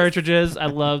Yes. cartridges. I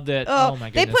loved it. Oh, my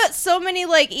they goodness. put so many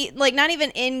like not even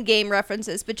in-game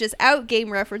references, but just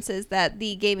out-game references that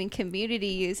the gaming community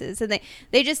uses, and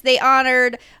they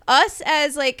honored us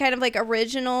as like kind of like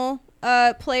original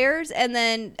players, and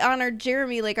then honored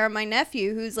Jeremy, like my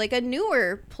nephew, who's like a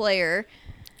newer player.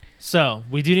 So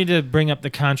we do need to bring up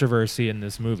the controversy in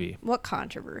this movie. What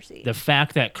controversy? The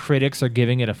fact that critics are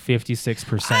giving it a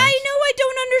 56%. I know, I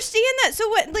don't understand that. So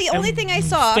what? The only thing I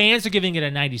saw. Fans are giving it a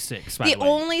 96. By The the way.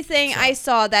 only thing So- I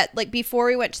saw that like before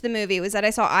we went to the movie was that I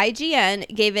saw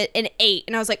IGN gave it an 8,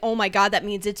 and I was like, oh my god, that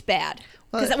means it's bad.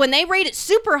 Because Well- when they rate it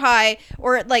super high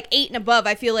or like 8 and above,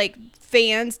 I feel like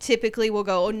fans typically will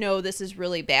go, oh no, this is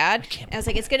really bad. And I was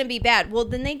like, it's gonna be bad. Well,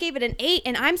 then they gave it an 8,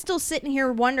 and I'm still sitting here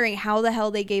wondering how the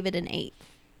hell they gave it an 8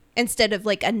 instead of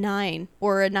like a 9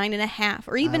 or a 9.5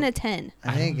 or even a 10.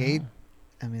 I think 8.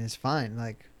 I mean, it's fine.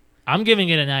 Like, I'm giving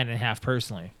it a 9.5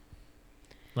 personally.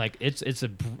 Like it's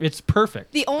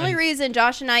perfect. The only And reason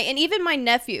Josh and I, and even my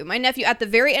nephew at the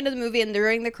very end of the movie and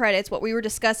during the credits, what we were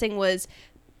discussing was,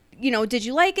 did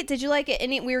you like it? Did you like it?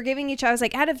 And we were giving each, I was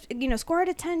like, out of, score out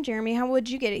of 10, Jeremy, how would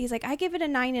you get it? He's like, I give it a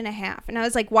 9.5. And I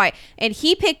was like, why? And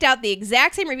he picked out the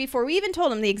exact same, right before we even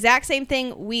told him the exact same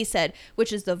thing we said,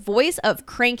 which is the voice of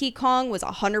Cranky Kong was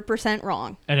 100%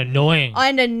 wrong. and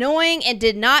annoying. And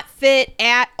did not fit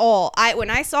at all. When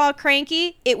I saw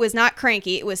Cranky, it was not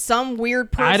Cranky. It was some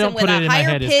weird person I don't with put it a in my higher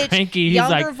head. It's pitch, Cranky. He's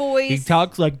younger like voice. he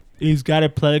talks like he's got a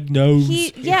plugged nose.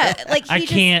 I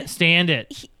can't stand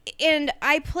it. And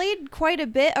I played quite a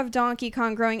bit of Donkey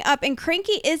Kong growing up, and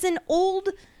Cranky is an old,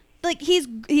 like he's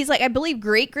like, I believe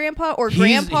great grandpa or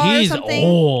grandpa he's or something.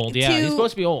 old. Yeah, he's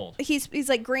supposed to be old. He's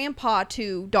like grandpa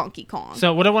to Donkey Kong.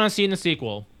 So what I want to see in the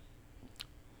sequel,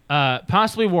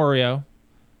 possibly Wario.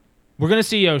 We're gonna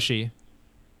see Yoshi,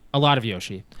 a lot of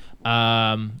Yoshi,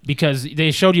 because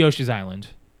they showed Yoshi's Island.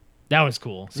 That was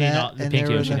cool. Seeing all the and pink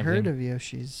there was Yoshi a and herd everything. of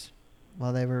Yoshis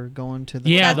while they were going to the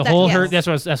Yeah, the whole herd. yes.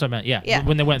 That's what I meant. Yeah, Yeah.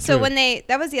 when they went through. So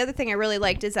that was the other thing I really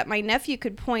liked, is that my nephew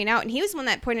could point out, and he was the one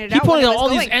that pointed it he out. when pointed I out was all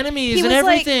these going. enemies He and was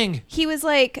like- everything. He was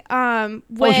like,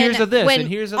 when here's a this when and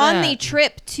here's a on that. the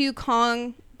trip to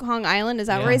Kong Island, is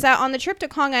that Yeah. where he's at? On the trip to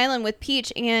Kong Island with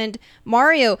Peach and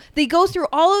Mario, they go through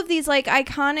all of these like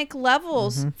iconic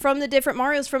levels from the different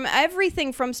Marios, from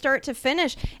everything from start to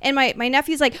finish. And my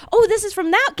nephew's like, oh, this is from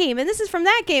that game and this is from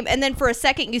that game. And then for a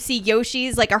second you see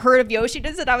Yoshi's, like a herd of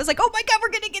Yoshis, and I was like, oh my god,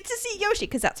 we're gonna get to see Yoshi,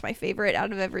 because that's my favorite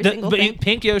out of every single thing.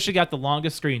 Pink Yoshi got the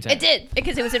longest screen time. It did,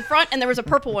 because it was in front and there was a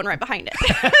purple one right behind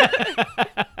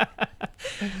it.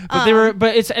 But they were,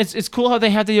 but it's cool how they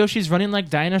had the Yoshis running like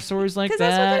dinosaurs like 'Cause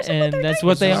that's that, what and they're that's doing.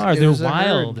 what they are. It They're was a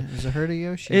wild. herd. It was a herd of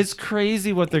Yoshis. It's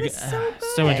crazy what they're was so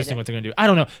so good. interesting what they're gonna do. I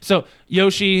don't know. So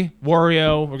Yoshi,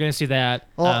 Wario, we're gonna see that.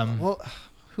 well,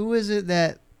 who is it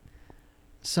that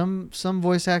some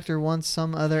voice actor wants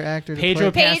some other actor to Pedro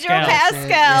play? Pedro Pascal.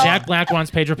 Pascal. Jack Black wants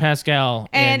Pedro Pascal,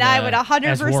 And in, I would as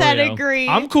 100% Wario. agree.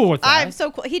 I'm cool with that. I'm so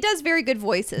cool. He does very good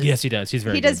voices. Yes, he does. He's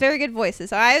very. He good. does very good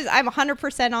voices. So I'm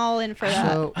 100% all in for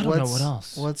that. So I don't know what's- what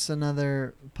else. What's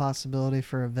another possibility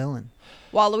for a villain?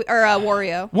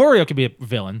 Wario. Wario could be a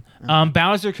villain.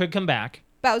 Bowser could come back.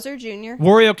 Bowser Jr.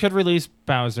 Wario could release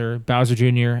Bowser. Bowser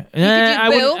Jr. do I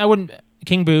Boo? wouldn't.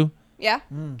 King Boo. Yeah.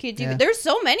 yeah. There's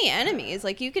so many enemies.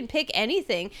 Like, you can pick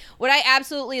anything. What I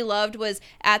absolutely loved was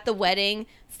at the wedding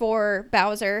for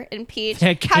Bowser and Peach.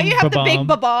 Yeah, how you King have the big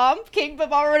Babam. Babam, King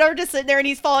Babam or whatever, just sitting there and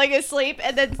he's falling asleep,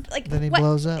 and then like Then he what?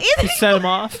 blows up. He set him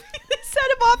off. Set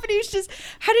him off, and he's just,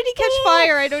 how did he catch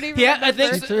fire? I don't even Yeah, I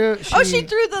remember. think She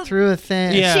threw a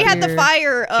thing. Yeah. She had the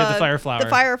fire. She had the fire flower. The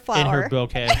fire flower. in her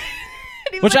bouquet.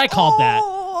 And he was Which like, I called that.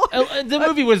 "Oh." The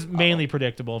movie was mainly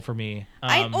predictable for me.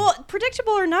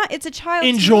 Predictable or not, it's a child's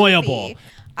Enjoyable. movie.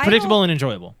 Predictable and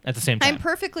enjoyable at the same time. I'm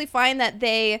perfectly fine that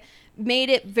they made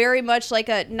it very much like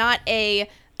an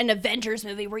Avengers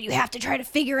movie where you have to try to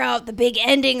figure out the big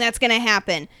ending that's going to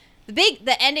happen.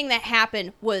 The ending that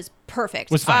happened was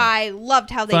perfect. Was fine. I loved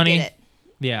how they Funny. did it.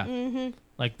 Yeah.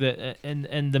 Like the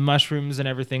and the mushrooms and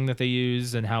everything that they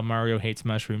use, and how Mario hates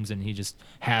mushrooms and he just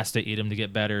has to eat them to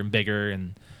get better and bigger,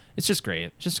 and it's just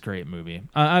great. Just a great movie.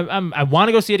 I want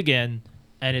to go see it again,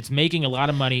 and it's making a lot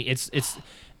of money. It's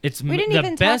We didn't the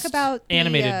even best talk about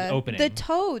animated the opening. the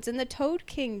Toads in the Toad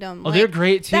Kingdom. Oh, they're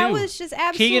great, too. That was just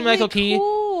absolutely Keegan-Michael Key.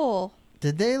 cool.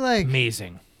 Did they like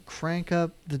Amazing. crank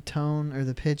up the tone or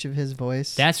the pitch of his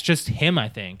voice? That's just him, I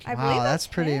think. I believe wow, that's that's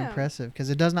pretty him. impressive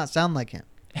because it does not sound like him.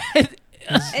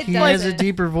 It He has a doesn't.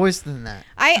 deeper voice than that.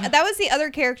 That was the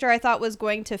other character I thought was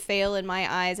going to fail in my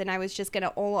eyes, and I was just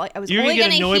gonna You're gonna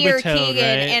get annoyed hear with Toad, Keegan,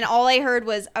 right? and all I heard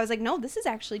was I was like, no, this is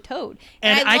actually Toad,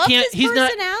 And I loved can't. his He's not.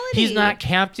 personality. He's not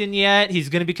Captain yet. He's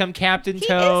gonna become Captain He is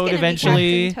Toad gonna be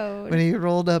eventually. Captain Toad. When he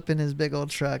rolled up in his big old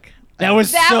truck. That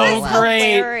was That so was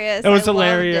great. hilarious. That was I loved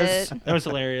hilarious. it. That was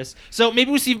hilarious. So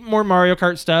maybe we see more Mario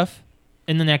Kart stuff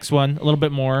in the next one, a little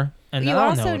bit more. And You I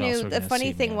don't know also what else knew we're the gonna funny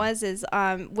see, thing man. was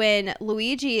when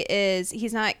Luigi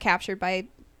he's not captured by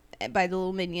the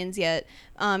little minions yet.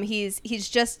 He's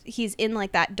in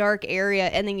like that dark area,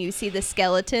 and then you see the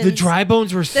skeletons. the dry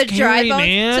bones were the scary, dry bones.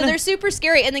 man. So they're super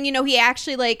scary, and then he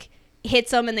actually like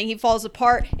hits him, and then he falls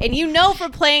apart. And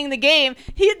from playing the game,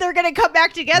 they're gonna come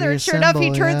back together. And sure enough, he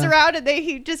Reassemble, turns yeah. around, and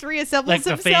he just reassembles like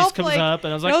the himself. face comes like, up,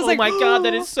 and I was like, and "Oh my god,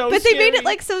 that is so." But they made scary. it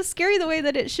like so scary the way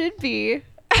that it should be.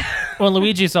 Well,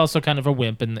 Luigi is also kind of a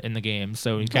wimp in the game,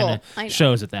 so he kind Well, I know. of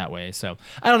shows it that way. So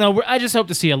I don't know. I just hope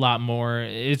to see a lot more.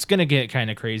 It's gonna get kind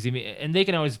of crazy, and they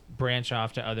can always branch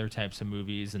off to other types of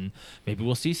movies, and maybe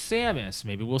we'll see Samus,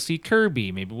 maybe we'll see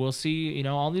Kirby, maybe we'll see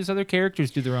all these other characters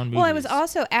do their own movies. Well, I was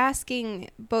also asking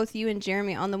both you and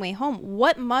Jeremy on the way home,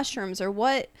 what mushrooms or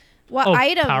what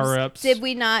items power-ups. did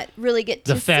we not really get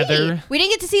to The feather. see? We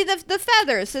didn't get to see the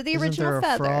feathers, so the Isn't original there a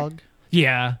feather. frog?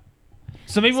 Yeah.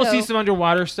 So maybe we'll see So- some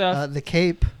underwater stuff. The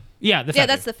cape. Yeah, the Yeah, feather.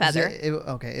 that's the feather.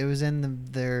 Okay, it was in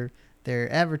their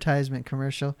advertisement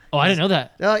commercial. Oh, I didn't know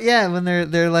that. Oh yeah, when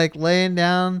they're like laying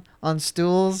down on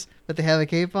stools, but they have a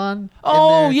cape on.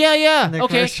 Oh, in their- yeah. in their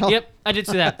Okay. commercial. Yep, I did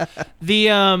see that.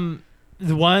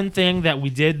 The one thing that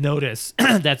we did notice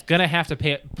that's gonna have to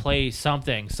play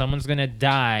something. Someone's gonna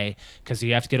die because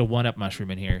you have to get a 1-up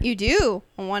mushroom in here. You do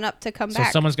a 1-up to come So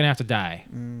back. someone's gonna have to die,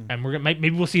 and we're gonna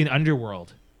maybe we'll see an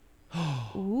underworld.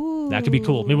 Ooh. That could be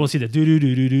cool. Maybe we'll see the do do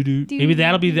do do do do. Maybe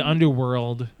that'll be the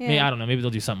underworld. Maybe, Yeah. I don't know. Maybe they'll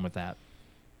do something with that.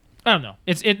 I don't know.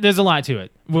 There's a lot to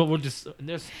it. We'll just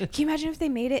there's. Can you imagine if they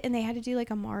made it and they had to do like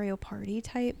a Mario Party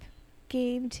type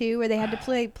game too, where they had to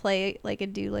play like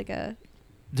and do like a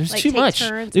There's like too take much.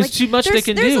 turns. There's Like, too much they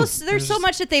can do. There's so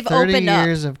much that they've 30 opened up.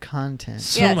 years of content.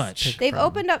 So Yes. much. They've from.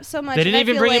 opened up so much. They didn't and I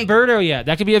even feel bring in like- Birdo yet.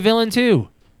 That could be a villain too.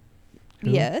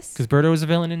 Yes. Because Birdo was a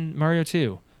villain in Mario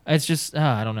 2. It's just,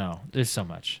 I don't know. There's so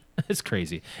much. It's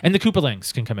crazy. And the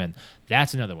Koopalings can come in.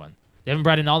 That's another one. They haven't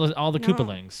brought in all the No.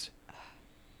 Koopalings.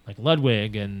 Like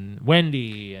Ludwig and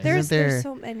Wendy. And There's there-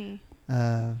 so many.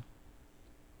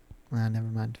 Never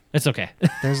mind. it's okay.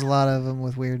 There's a lot of them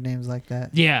with weird names like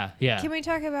that. yeah. Can we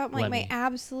talk about like Lemmy. my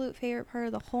absolute favorite part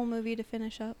of the whole movie to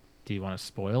finish up? Do you want to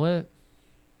spoil it?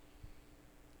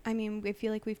 I mean, I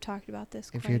feel like we've talked about this.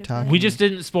 If quite you're a talking- bit. We just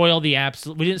didn't spoil the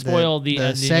absolute. We didn't spoil the ending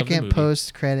of the second movie.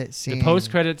 post-credit scene. The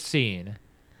post-credit scene.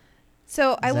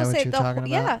 So I Is will that what say you're the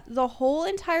talking about? the whole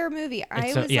entire movie. I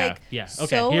It's was yeah, like yeah. Okay,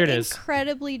 so here it is.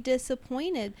 incredibly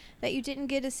disappointed that you didn't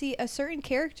get to see a certain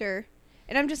character.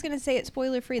 And I'm just gonna say it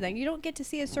spoiler free. Then you don't get to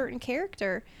see a certain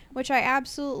character, which I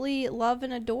absolutely love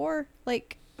and adore.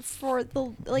 Like for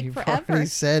the You've forever. already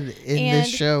said in And- this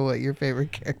show what your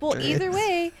favorite character Well, either is.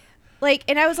 way, like,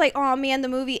 and I was like, oh man, the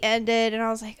movie ended, and I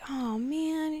was like, oh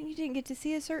man, you didn't get to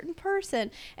see a certain person.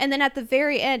 And then at the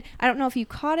very end, I don't know if you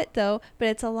caught it though, but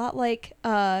it's a lot like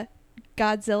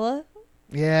Godzilla.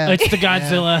 Yeah. It's the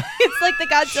Godzilla. It's like the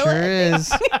Godzilla Sure ending.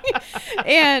 is.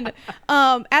 And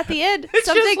at the end, It's just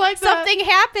something like that. something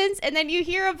happens, and then you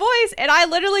hear a voice, and I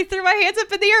literally threw my hands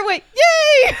up in the air and went,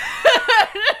 yay!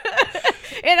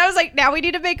 And I was like, now we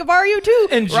need to make a Mario 2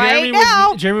 And right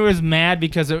now. Jeremy was mad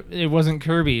because it wasn't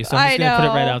Kirby, so I'm just I gonna put it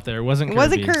right know. out there. It wasn't It Kirby.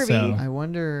 wasn't Kirby. So. I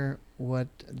wonder what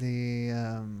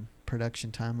the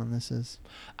production time on this is.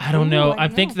 I don't Ooh, know. I I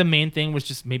don't think know. the main thing was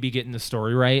just maybe getting the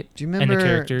story right Do you remember? and the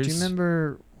characters. Do you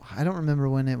remember? I don't remember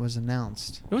when it was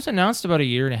announced. It was announced about a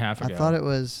year and a half ago. I thought it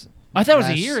was. I thought it was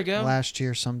a year ago. Last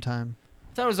year sometime.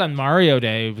 I thought it was on Mario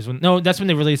Day. It was that's when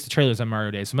they released the trailers on Mario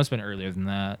Day. So it must have been earlier than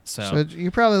that. So you're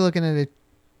probably looking at a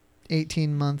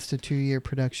 18 months to 2 year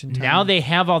production time. now they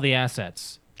have all the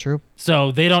assets, True.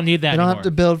 so they don't need that They don't anymore. have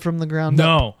to build from the ground up.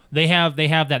 No, they have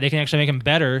that. They can actually make them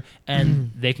better,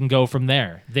 and they can go from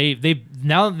there. They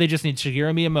now they just need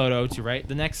Shigeru Miyamoto to write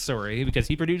the next story because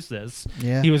he produced this.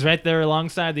 Yeah. He was right there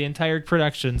alongside the entire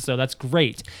production, so that's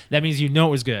great. That means it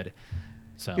was good.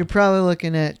 So You're probably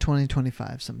looking at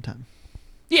 2025 sometime.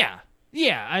 yeah,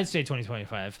 I'd say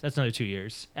 2025. That's another 2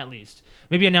 years at least.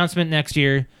 Maybe announcement next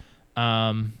year.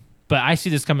 But I see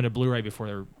this coming to Blu-ray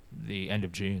before the end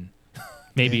of June.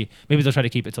 Maybe they'll try to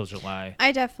keep it till July.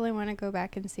 I definitely want to go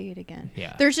back and see it again.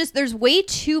 Yeah. There's way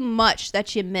too much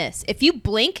that you miss. If you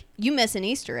blink, you miss an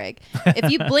Easter egg.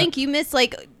 If you blink, you miss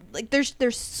like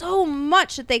there's so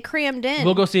much that they crammed in.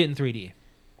 We'll go see it in 3D.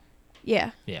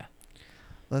 Yeah. Yeah.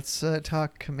 Let's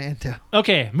talk Commando.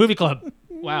 Okay, movie club.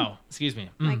 Wow. Excuse me.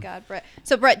 My God, Brett.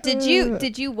 So Brett, did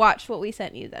you watch what we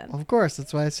sent you then? Of course,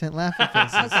 that's why I sent laughing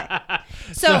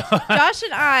faces. So Josh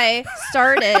and I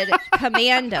started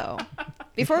Commando.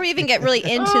 Before we even get really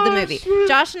into the movie,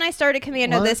 Josh and I started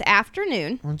Commando What? this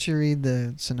afternoon. Why don't you read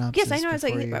the synopsis Yes, I know. I was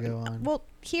like, before you go on? well,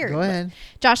 here. Go ahead.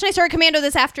 Josh and I started Commando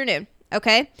this afternoon,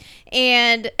 okay?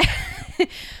 And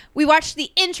we watched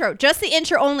the intro, just the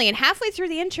intro only. And halfway through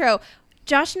the intro,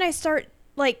 Josh and I start,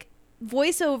 like,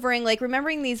 voiceovering, like,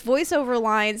 remembering these voiceover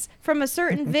lines from a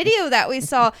certain video that we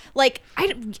saw. Like,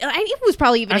 it was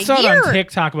probably even I a saw year. it on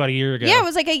TikTok about a year ago. Yeah, it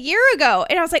was like a year ago.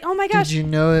 And I was like, oh, my gosh. Did you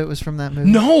know it was from that movie?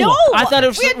 No, No! I thought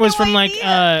it We had was no from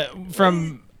idea.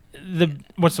 from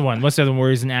what's the one? What's the other one where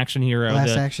he's an action hero?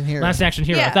 Last Action Hero. Last Action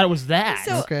Hero. I Yeah. thought it was that.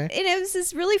 So, Okay. and it was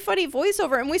this really funny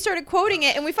voiceover, and we started quoting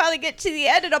it, and we finally get to the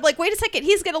end, and I'm like, wait a second,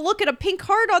 he's gonna look at a pink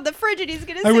heart on the fridge, and he's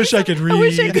gonna say I wish I something. could I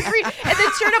wish I read. could read. And then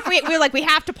sure enough, we were like, we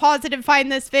have to pause it and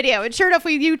find this video. And sure enough,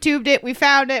 we YouTubed it, we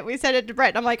found it, we sent it to Brett,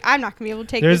 and I'm like, I'm not gonna be able to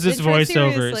take There's this this intro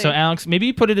voiceover. seriously. So Alex, maybe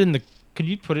you put it in the. Could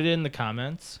you put it in the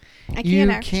comments? I can't You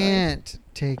actually. can't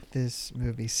take this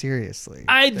movie seriously.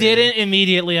 I didn't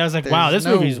immediately. I was like, wow, this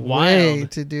There's no movie's way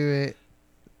wild. to do it,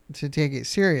 to take it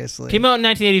seriously. Came out in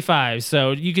 1985,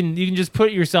 so you can just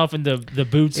put yourself in the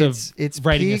boots It's of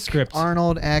writing a peak script.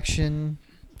 Arnold action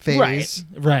Right, phase.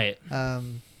 right.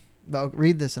 Well,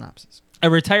 read the synopsis. A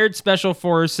retired special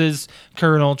forces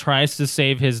colonel tries to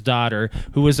save his daughter,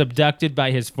 who was abducted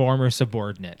by his former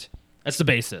subordinate. That's the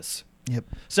basis. Yep.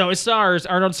 So it stars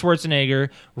Arnold Schwarzenegger,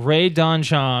 Ray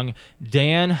Don-chong,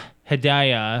 Dan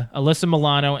Hedaya, Alyssa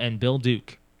Milano, and Bill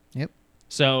Duke. Yep.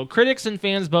 So critics and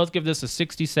fans both give this a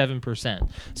 67%.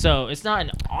 So it's not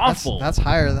an awful. That's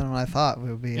higher than what I thought it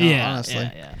would be. Honestly.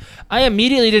 Yeah. I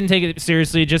immediately didn't take it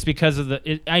seriously just because of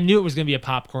I knew it was going to be a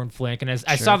popcorn flick, and as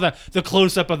I saw the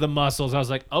close up of the muscles, I was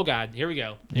like, oh god, here we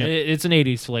go. Yep. It's an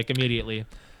 80s flick immediately.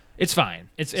 It's fine.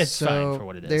 It's fine for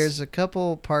what it is. There's a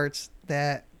couple parts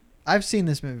that I've seen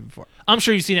this movie before, I'm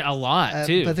sure you've seen it a lot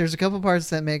too. but there's a couple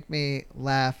parts that make me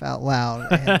laugh out loud.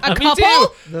 And A Me couple?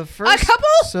 too. the first, couple?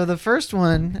 So the first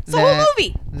one It's a whole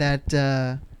movie. that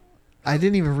I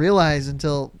didn't even realize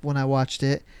until when I watched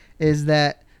it is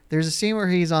that there's a scene where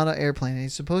he's on an airplane and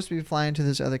he's supposed to be flying to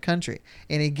this other country,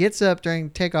 and he gets up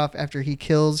during takeoff after he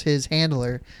kills his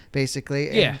handler, basically.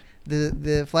 And Yeah.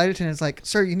 The flight attendant's like,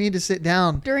 "Sir, you need to sit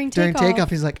down During takeoff." takeoff.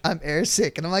 He's like, "I'm air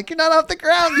sick," and I'm like, "You're not off the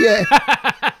ground yet."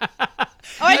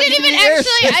 Oh, I didn't even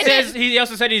actually. He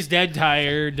also said he's dead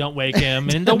tired. Don't wake him.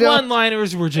 And the No.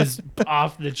 one-liners were just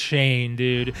off the chain,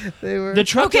 dude. They were. The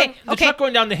truck, Okay, the okay. truck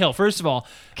going down the hill. First of all,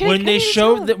 Can I- when can they I just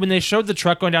showed tell? when they showed the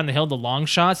truck going down the hill, the long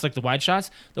shots, like the wide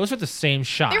shots, those were the same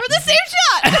shot. They were the same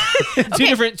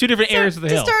shot. two different areas of the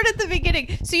to hill. start at the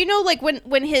beginning, so you know, like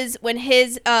when his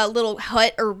little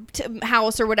hut or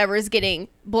house or whatever is getting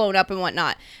blown up and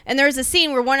whatnot, and there's a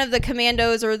scene where one of the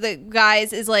commandos or the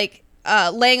guys is like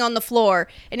laying on the floor,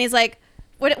 and he's like,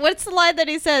 what's the line that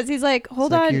he says? He's like,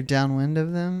 hold It's like on. you're downwind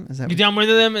of them. Is that You down with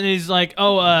them, and he's like,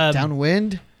 "Oh,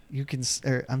 downwind? You can.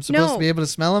 I'm supposed No. to be able to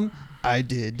smell them. I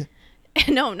did.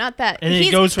 No, not that. And then it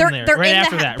He's- goes from there. they're Right in the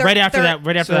after ha- that. they're- Right after they're- that.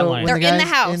 Right after that line. when They're in the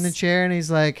guy's house. in the chair, and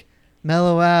he's like,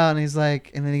 "Mellow out," and he's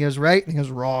like, and then he goes right, and he goes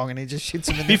wrong, and he just shoots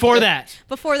him in the Before that,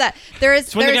 Before that, there is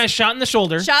it's when the there's guy's shot in the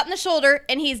shoulder. shot in the shoulder,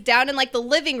 and he's down in like the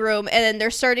living room, and then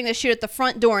they're starting to shoot at the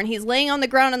front door, and he's laying on the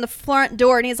ground on the front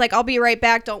door, and he's like, "I'll be right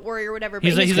back, don't worry," or whatever. But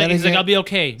He's like, gotta get- "I'll be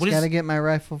okay." What Gotta is? get my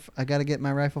rifle. I gotta get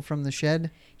my rifle from the shed.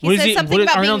 he what is says he- something what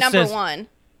about Arnold being number says- one.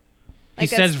 He Like,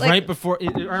 that's, says like, right before.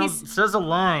 Arnold says a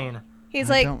line. He's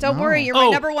I like, don't "Don't know. worry, you're Oh,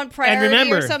 my number one and priority,"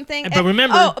 remember- or something. but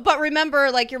remember- but remember,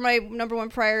 like you're my number one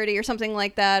priority, or something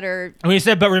like that, or And he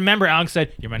said, "But remember," Alex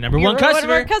said, "You're my number "You're one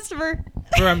customer." our customer."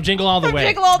 From Jingle All the From Way.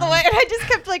 Jingle All the Way, and I just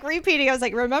kept like repeating. I was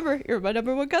like, "Remember, you're my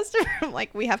number one customer." I'm like,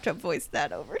 we have to voice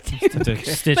that over too. To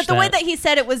stitch But the way that he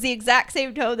said it was the exact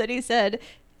same tone that he said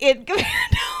in Commando.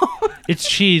 It's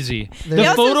cheesy. He The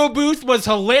also- photo booth was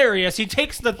hilarious. He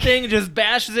takes the thing, just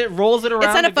bashes it, rolls it around.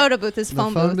 It's not a again. photo booth. It's The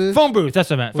phone booth. Phone booth. That's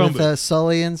what I meant. Phone with booth.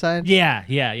 Sully inside. Yeah.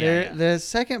 The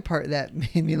second part that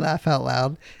made me laugh out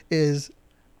loud is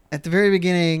at the very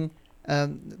beginning.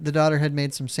 The daughter had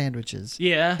made some sandwiches.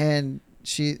 Yeah. And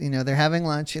she, they're having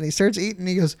lunch, and he starts eating.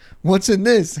 He goes, "What's in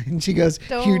this?" And she goes, "You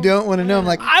Don't don't want to know." I'm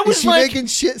like, I was "Is she like- making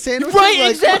shit sandwiches?" Right,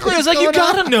 Like, exactly. what I was is like, you going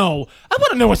on?" gotta know. I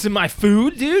want to know what's in my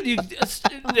food, dude.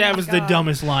 That was the God.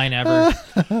 dumbest line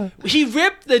ever. He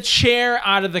ripped the chair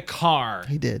out of the car.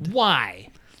 He did. Why?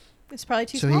 It's probably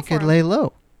too So small he could for him. lay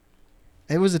low.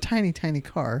 It was a tiny, tiny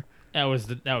car. That was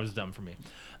dumb for me.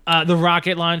 The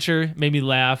rocket launcher made me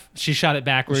laugh. She shot it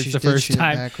backwards She the did first shoot it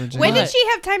time. backwards, When yeah. did she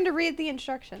have time to read the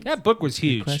instructions? That book was Good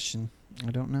huge. question.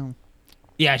 I don't know.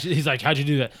 Yeah, he's like, "How'd you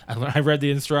do that?" I read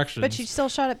the instructions. But she still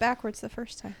shot it backwards the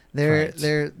first time. Right.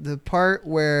 They're the part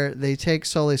where they take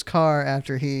Sully's car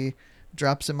after he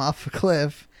drops him off a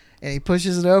cliff, and he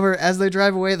pushes it over. As they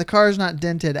drive away, the car's not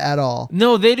dented at all.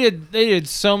 No, they did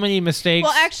so many mistakes.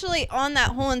 Well, actually, on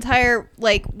that whole entire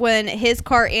like when his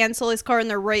car and Sully's car and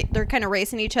they're kind of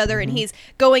racing each other, and he's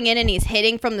going in and he's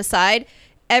hitting from the side.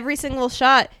 Every single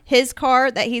shot, his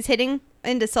car that he's hitting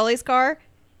into Sully's car,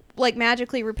 like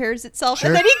magically repairs itself, Sure.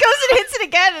 and then he goes and hits it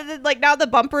again, and then like now the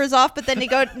bumper is off, but then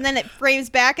and then it frames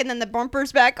back, and then the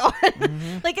bumper's back on.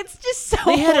 Like it's just so.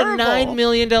 they had horrible. a $9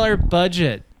 million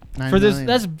budget $9 for this. million.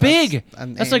 That's big.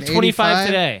 That's like 25 85?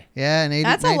 today. Yeah, in 80,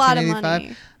 That's a lot of 1985.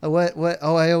 money. What?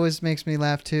 Oh, it always makes me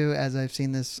laugh too, as I've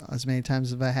seen this as many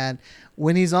times as I had.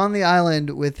 When he's on the island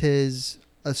with his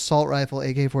assault rifle,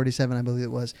 AK-47, I believe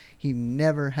it was, he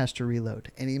never has to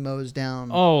reload, and he mows down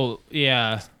Oh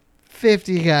yeah.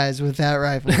 50 guys with that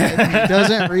rifle. And he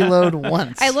doesn't reload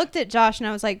once. I looked at Josh and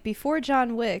I was like, before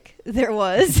John Wick, there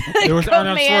was Arnold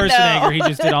Commando. Schwarzenegger. He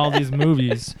just did all these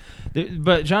movies,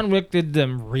 but John Wick did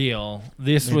them real.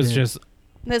 This They was did. just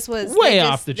This was Way they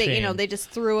off just, the they, You know, chain. they just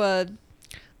threw a.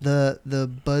 the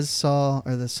buzzsaw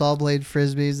or the saw blade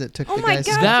frisbees that took Oh the my guy's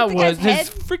God. that the was guy's his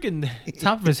freaking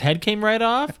top of his head came right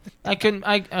off.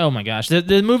 Oh my gosh,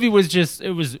 the movie was just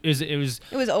it was It was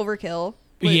overkill.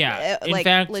 Yeah, in like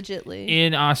fact, legitly.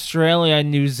 in Australia and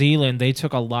New Zealand they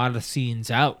took a lot of scenes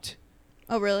out.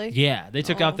 Oh really? Yeah, they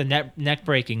took out the neck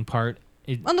breaking part.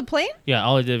 On the plane? Yeah,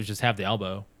 all it did was just have the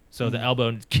elbow. So the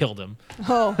elbow killed him.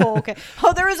 Oh, okay.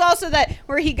 Oh, there was also that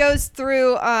where he goes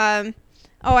through. I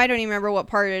don't even remember what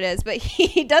part it is, but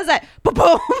he does that. Boom.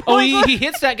 Oh, he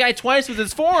hits that guy twice with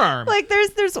his forearm. Like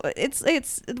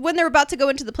it's when they're about to go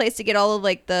into the place to get all of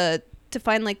like to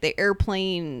find like the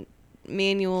airplane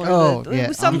manual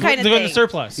or some kind of They're going thing. to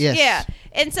surplus. Yes. Yeah.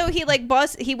 And so he like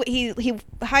he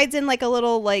hides in like a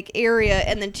little like area,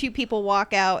 and then two people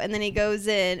walk out, and then he goes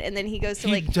in, and then he goes to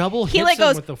He like double he hits like him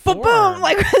goes with the boom forearm.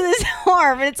 like with his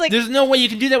arm, and it's like There's no way you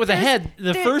can do that with a There's- head.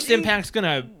 The there- first impact's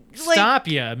gonna like- stop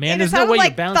you, man. and There's it no sounded way like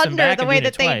you're bouncing thunder back the and way doing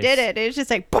that they twice. did it. It was just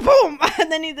like boom,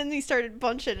 and then he started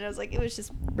bunching, and I was like, it was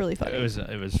just really funny. It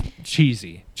was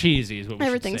cheesy. Cheesy is what we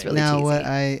Everything's should say. really Now, cheesy. what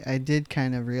I did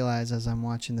kind of realize as I'm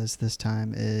watching this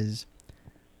time is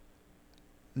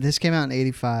this came out in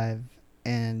 85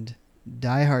 and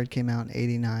Die Hard came out in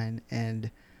 89,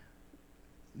 and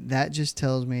that just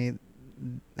tells me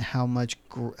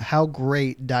how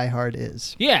great Die Hard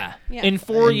is. Yeah. Yeah. In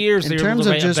 4 years, in they were terms able to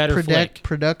of write just a better flick.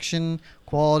 production,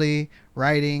 quality,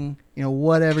 writing,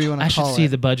 whatever you want to I should call see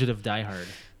it. the budget of Die Hard.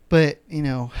 But,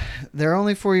 they're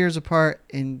only 4 years apart,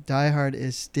 and Die Hard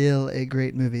is still a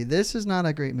great movie. This is not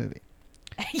a great movie.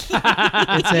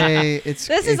 It's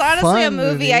This is a honestly a fun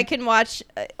movie I can watch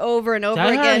over and over Die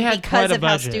Hard again had because quite a of how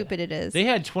budget. stupid it is. They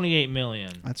had 28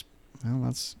 million That's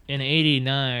in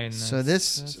 89.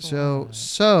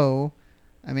 so.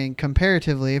 I mean,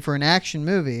 comparatively, for an action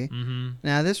movie, Mm-hmm.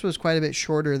 now this was quite a bit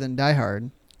shorter than Die Hard,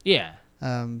 Yeah.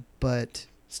 but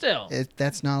Still,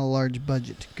 that's not a large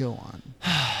budget to go on.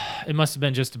 it must have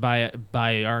been just by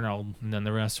Arnold, and then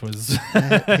the rest was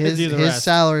His do the his rest.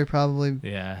 salary probably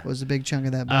Yeah. was a big chunk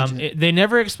of that budget, They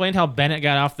never explained how Bennett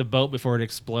got off the boat before it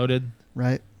exploded.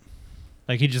 right?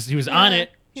 Like he was on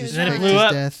it, he was and then it on Faked blew his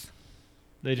up. death.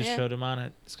 They just Yeah. showed him on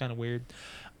it. It's kind of weird.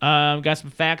 Got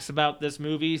some facts about this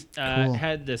movie. Cool. It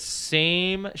had the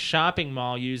same shopping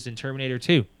mall used in Terminator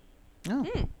 2. Oh,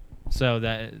 So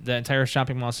the entire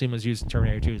shopping mall scene was used in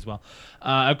Terminator 2 as well.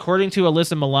 According to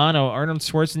Alyssa Milano, Arnold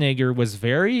Schwarzenegger was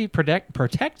very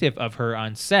protective of her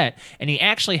on set, and he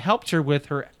actually helped her with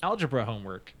her algebra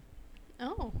homework.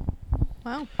 Oh,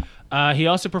 wow. He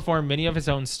also performed many of his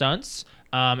own stunts,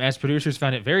 as producers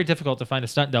found it very difficult to find a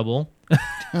stunt double.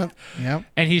 yep.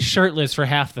 And he's shirtless for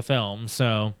half the film,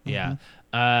 so yeah.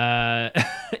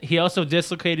 He also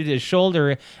dislocated his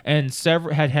shoulder and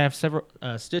had several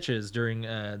stitches during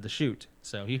the shoot,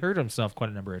 so he hurt himself quite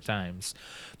a number of times.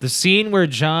 The scene where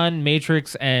John,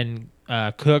 Matrix, and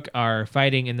Cook are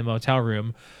fighting in the motel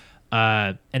room,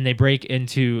 and they break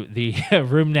into the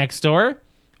room next door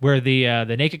where the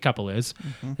naked couple is.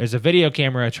 There's a video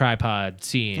camera tripod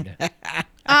scene,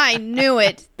 I knew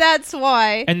it. That's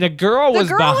why. and the girl was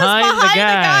behind the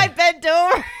guy. bent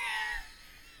over.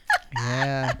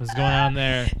 Yeah. What's going on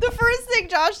there? The first thing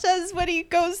Josh says when he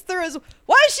goes through is,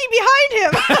 "Why is she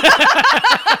behind him?"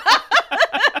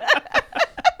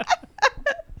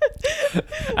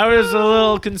 I was a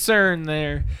little concerned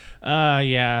there.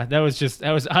 Yeah, that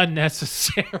was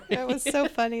unnecessary. That was so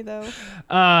funny though.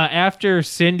 After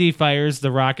Cindy fires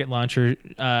the rocket launcher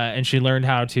and she learned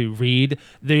how to read,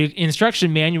 the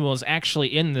instruction manual is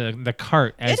actually in the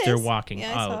cart as It they're is. walking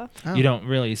Yeah, I out. saw. You don't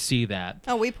really see that.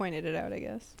 Oh, we pointed it out, I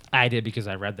guess. I did because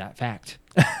I read that fact.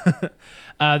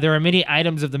 There are many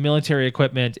items of the military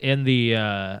equipment in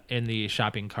the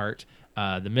shopping cart.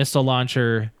 The missile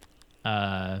launcher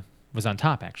was on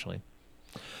top, actually.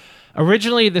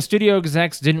 Originally, the studio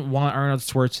execs didn't want Arnold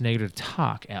Schwarzenegger to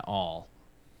talk at all.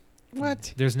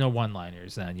 What? There's no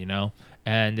one-liners then,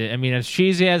 And, I mean, as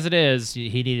cheesy as it is,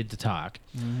 he needed to talk.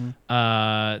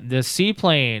 The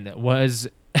seaplane was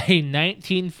a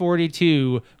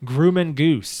 1942 Grumman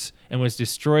Goose and was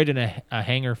destroyed in a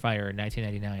hangar fire in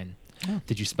 1999.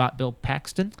 Did you spot Bill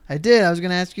Paxton? I did. I was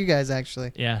gonna ask you guys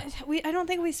actually. Yeah. I don't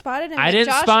think we spotted him. I but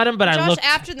didn't spot him, but I Josh looked.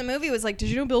 after the movie was like, "Did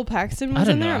you know Bill Paxton I was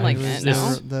in didn't there?" know. I'm like, He was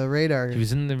 "No." The radar. He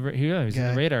was in the he was in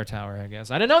Okay. the radar tower, I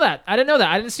guess. I didn't know that. I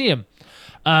didn't see him.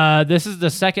 This is the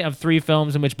second of 3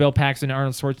 films in which Bill Paxton and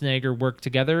Arnold Schwarzenegger worked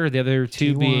together. The other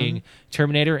 2 T1. being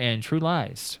Terminator and True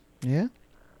Lies. Yeah.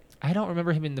 I don't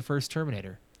remember him in the first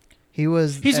Terminator. He's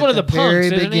One of the very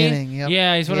punks, isn't beginning. he? Yep.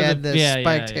 Yeah, he's one He of had the the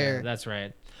spiked hair. That's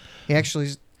right. He actually,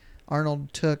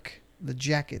 Arnold took the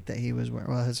jacket that he was wearing.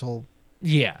 Well, his whole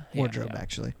Yeah. wardrobe yeah.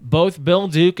 actually. Both Bill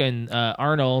Duke and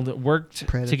Arnold worked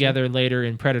Predator. together later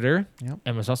in Predator, Yep.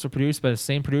 and was also produced by the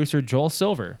same producer, Joel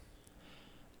Silver.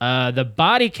 The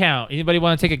body count. Anybody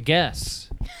want to take a guess?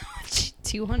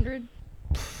 200,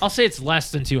 I'll say it's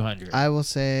less than 200. I will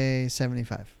say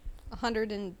 75.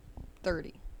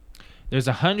 130. There's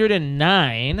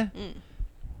 109.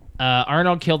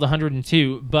 Arnold killed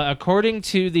 102, but according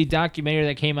to the documentary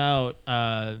that came out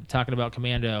talking about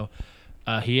Commando,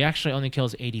 he actually only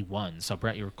kills 81. So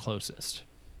Brett, you were closest,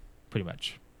 pretty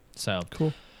much. So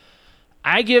Cool.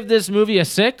 I give this movie a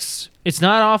 6. It's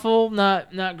not awful,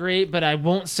 not great, but I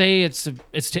won't say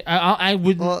I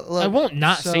would Well, look, I won't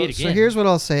not so, say it again. So here's what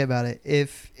I'll say about it.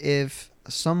 If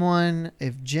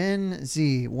Gen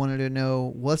Z wanted to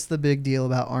know what's the big deal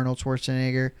about Arnold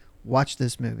Schwarzenegger, watch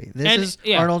this movie. This And, is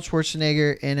yeah. Arnold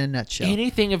Schwarzenegger in a nutshell.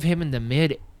 Anything of him in the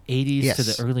mid 80s to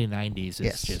Yes. the early 90s is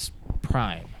Yes. just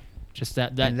prime. Just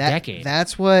that And decade.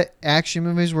 That's what action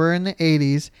movies were in the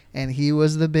 80s, and he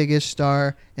was the biggest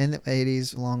star in the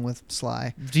 80s along with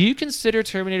Sly. Do you consider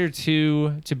Terminator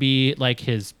 2 to be like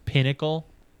his pinnacle?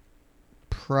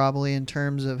 Probably in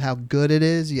terms of how good it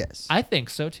is, yes. I think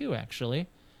so too, actually.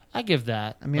 I give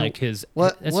that I mean, like his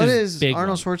what that's what his is big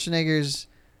Arnold one. Schwarzenegger's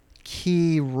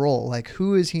key role? Like,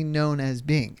 who is he known as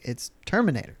being? It's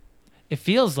Terminator. It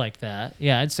feels like that.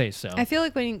 Yeah, I'd say so. I feel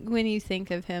like when you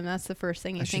think of him, that's the first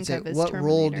thing you I should think say, of is what Terminator.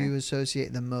 role do you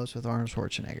associate the most with Arnold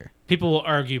Schwarzenegger? People will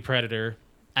argue Predator.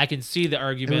 I can see the It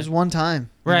argument. was one time.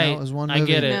 you Right. know, it was one I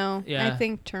movie. get it. No, Yeah. I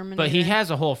think Terminator. but he has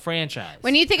a whole franchise.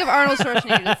 When you think of Arnold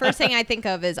Schwarzenegger, the first thing I think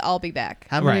of is "I'll be back."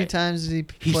 How many Right. times did he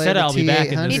play He said, the "I'll be back,"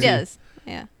 in T-800? this He movie. does.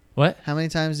 Yeah. What? How many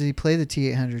times did he play the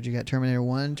T-800? You got Terminator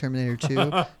 1, Terminator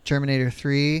 2, Terminator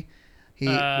 3.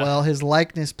 His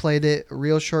likeness played it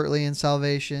real shortly in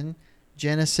Salvation,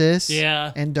 Genesis,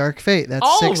 Yeah. and Dark Fate. That's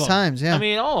All 6 of them. times, yeah. I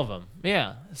mean, all of them.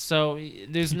 Yeah. So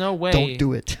there's no way. Don't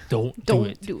do it. Don't Don't do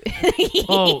it. do it.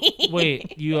 Oh,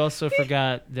 wait. You also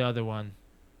forgot the other one.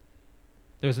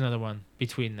 There's another one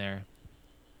between there.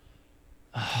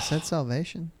 I said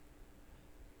Salvation.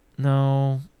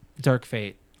 No. Dark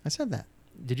Fate. I said that.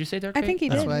 Did you say Dark I Fate? think he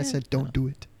That's did. why I yeah. said don't do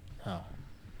it. Oh.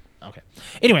 Okay.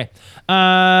 Anyway,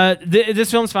 this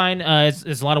film's fine.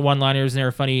 It's a lot of one-liners, and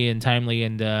they're funny and timely,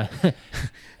 and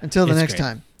Until the It's next great.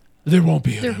 time. there won't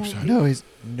be There won't be. No, he's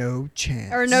no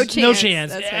chance. Or no chance. No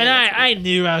chance. That's right, And that's I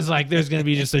knew, I was like, there's going to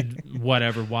be just a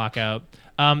whatever walkout.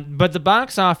 But the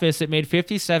box office, it made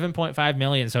 $57.5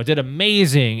 million, so it did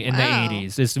amazing in Wow. the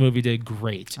 80s. This movie did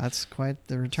great. That's quite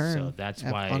the return. So that's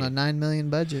why- on a $9 million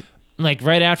budget. Like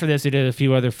right after this, he did a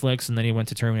few other flicks, and then he went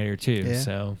to Terminator 2. Yeah.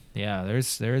 So yeah,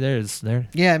 there's.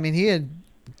 Yeah, I mean he had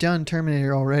done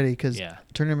Terminator already because Yeah.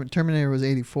 Terminator was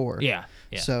 84. Yeah.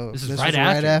 So this is was right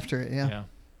right after. after it. Yeah.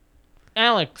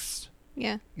 Alex.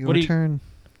 Yeah. Your What do you- turn.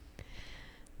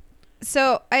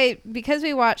 So because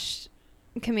we watched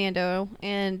Commando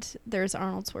and there's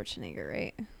Arnold Schwarzenegger,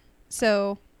 right?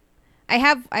 So I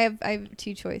have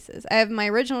 2 choices. I have my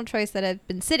original choice that I've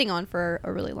been sitting on for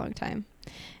a really long time.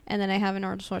 And then I have an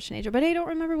Arnold Schwarzenegger, but I don't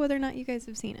remember whether or not you guys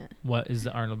have seen it. What is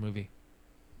the Arnold movie?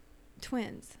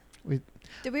 Twins. We-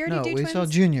 Did we already No, do we Twins? saw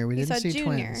Junior. We You didn't saw see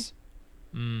Junior. Twins.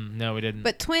 No, we didn't.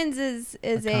 But Twins is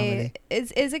A comedy.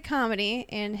 a comedy,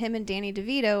 and him and Danny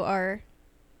DeVito are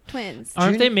twins.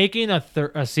 Aren't they Junior- making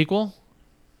a sequel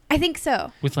I think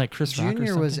so. with like Chris Rock or Junior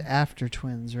something? was after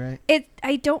Twins, right?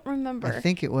 I don't remember. I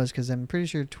think it was because I'm pretty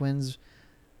sure Twins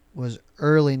was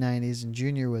early 90s and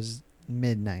Junior was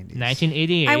mid 90s.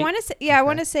 1988. I want to say I Okay.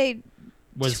 want to say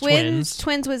was Twins.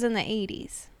 Twins was in the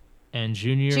 80s. and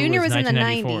Junior Junior was in the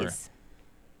 1994. 90s.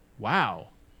 Wow.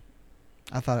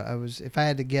 I thought I was. If I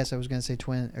had to guess, I was gonna say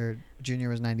Junior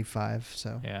was 95.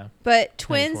 So Yeah. But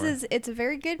Twins 94. it's a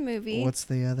very good movie. what's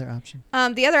the other option?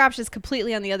 The other option is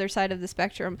completely on the other side of the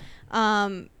spectrum.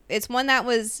 It's one that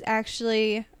was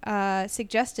actually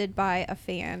suggested by a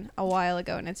fan a while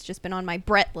ago, and it's just been on my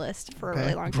Brett list for a Okay.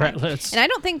 really long time. Brett Litz. And I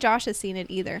don't think Josh has seen it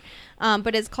either.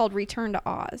 But it's called Return to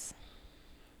Oz.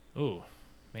 Ooh,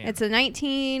 man. It's I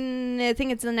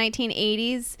think it's the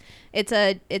 1980s. It's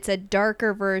a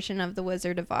darker version of The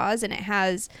Wizard of Oz, and it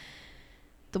has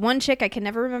the one chick, I can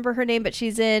never remember her name, but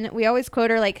she's in. We always quote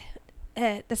her like,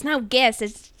 "That's no guess.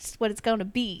 It's just what it's going to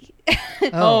be."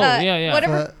 Oh, yeah.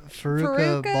 Whatever.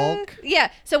 Faruka Balk.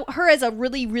 Yeah. So her as a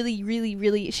really, really, really,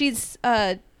 really. She's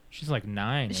like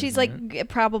 9. she's isn't it?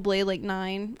 probably like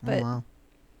 9, but Oh, wow.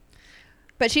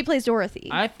 but she plays Dorothy.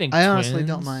 I think I honestly twins.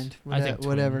 don't mind. I think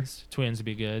Whatever. Twins would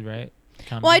be good, right?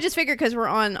 Well, I just figured because we're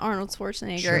on Arnold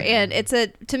Schwarzenegger, Sure. and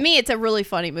to me, it's a really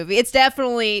funny movie. It's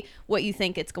definitely what you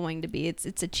think it's going to be. It's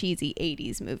a cheesy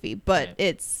 '80s movie, but Right.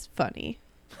 it's funny.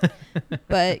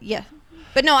 But yeah,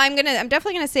 but no, I'm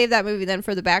definitely gonna save that movie then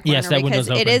for the back burner Yes, that because window's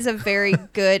it open. is a very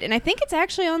good, and I think it's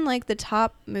actually on like the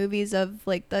top movies of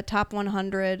like the top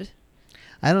 100.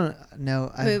 I don't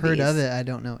know. I've heard Movies. of it. I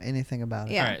don't know anything about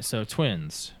it. Yeah. All right, so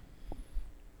twins.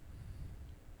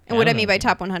 And what I don't mean know. by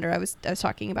top 100, I was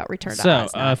talking about Return to So,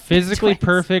 Oz. a not physically Twins.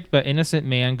 perfect but innocent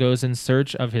man goes in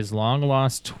search of his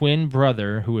long-lost twin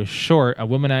brother who is short, a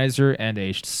womanizer, and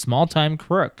a small-time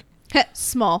crook.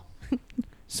 Small.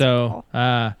 So,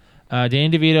 Danny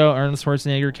DeVito, Arnold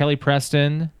Schwarzenegger, Kelly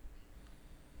Preston,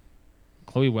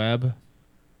 Chloe Webb.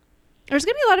 There's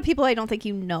gonna be a lot of people I don't think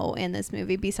you know in this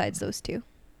movie besides those two.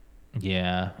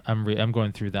 Yeah, I'm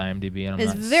going through the IMDb, and I'm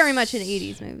It's not very much an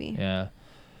 '80s movie. Yeah.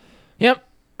 Yep.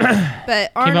 But Came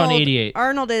out in Arnold, 88.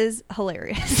 Arnold is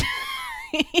hilarious.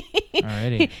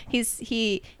 Alrighty.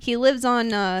 he lives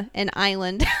on an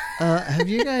island. Have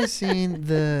you guys seen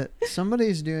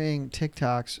somebody's doing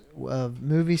TikToks of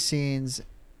movie scenes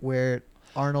where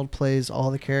Arnold plays all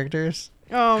the characters?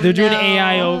 Oh, They're doing no.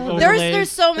 AI overlays.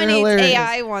 There's so They're many hilarious.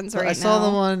 AI ones right now. I saw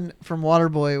the one from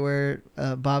Waterboy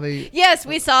where Bobby. Yes,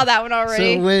 we saw that one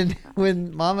already. So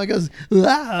when Mama goes,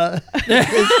 "Ah," And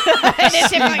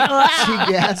it's him like,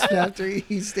 she gasped after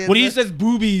he stands. When he up. says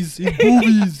boobies,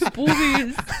 boobies.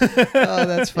 boobies. "Oh,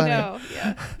 that's funny." No,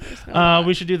 yeah. There's no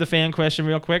We should do the fan question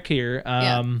real quick here.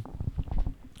 Yeah.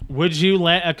 Would you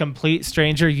let a complete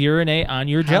stranger urinate on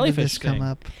your How did jellyfish this come thing?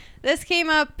 up? This came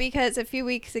up because a few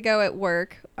weeks ago at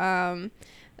work,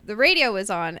 the radio was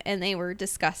on and they were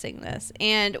discussing this,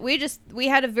 and we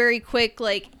had a very quick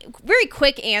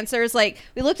answers. Like,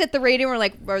 we looked at the radio and we're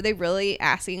like, are they really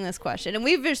asking this question? And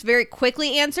we just very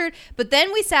quickly answered, but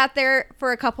then we sat there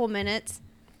for a couple minutes,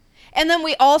 and then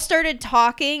we all started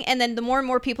talking, and then the more and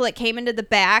more people that came into the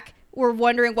back were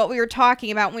wondering what we were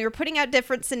talking about, and we were putting out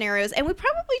different scenarios, and we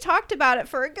probably talked about it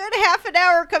for a good half an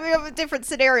hour, coming up with different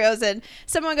scenarios. And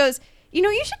someone goes, you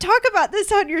should talk about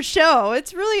this on your show.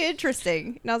 It's really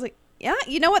interesting. And I was like, yeah,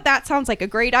 you know what? That sounds like a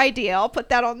great idea. I'll put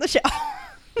that on the show.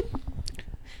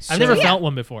 I've never Yeah. felt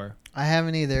one before. I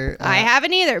haven't either. I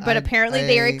haven't either, but apparently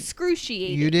they're I-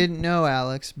 excruciating. You didn't know,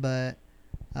 Alex, but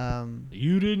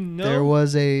You didn't know? there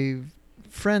was a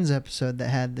Friends episode that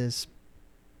had this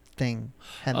thing,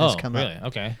 had this come really? up.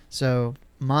 Okay. So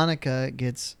Monica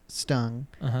gets stung,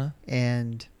 Uh-huh.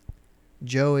 and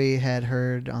Joey had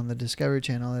heard on the Discovery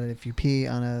Channel that if you pee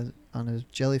on a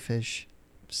jellyfish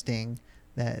sting,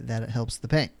 that it helps the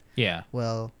pain. Yeah.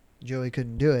 Well, Joey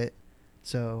couldn't do it,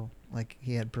 so like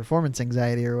he had performance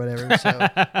anxiety or whatever. So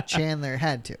Chandler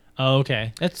had to. Oh,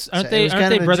 okay. That's So it was kind aren't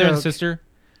they of a brother and joke. sister?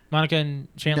 Monica and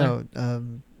Chandler?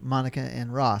 No, Monica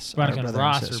and Ross. Monica are and brother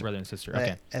Ross sister. are brother and sister. But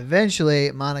Okay.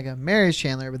 eventually, Monica marries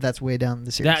Chandler, but that's way down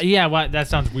the series. That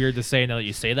sounds weird to say now that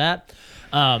you say that.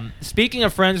 Speaking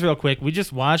of Friends real quick, we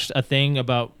just watched a thing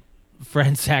about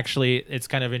Friends. Actually, it's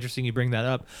kind of interesting you bring that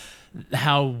up.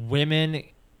 How women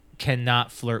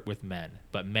cannot flirt with men,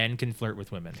 but men can flirt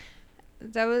with women.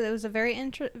 It was a very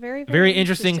Very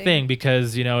interesting thing,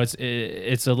 because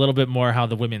it's a little bit more how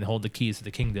the women hold the keys to the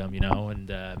kingdom,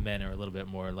 and men are a little bit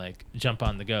more like jump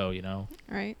on the go,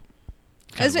 Right.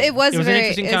 Kind of It was an very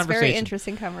interesting very conversation.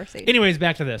 interesting conversation. Anyways,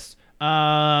 back to this.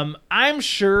 I'm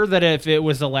sure that if it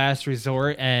was the last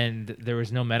resort and there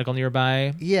was no medical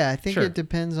nearby, Yeah, I think Sure. it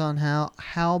depends on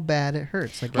how bad it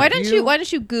hurts. Like, Why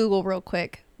don't you Google real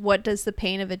quick? What does the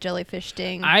pain of a jellyfish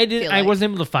sting? I feel like? I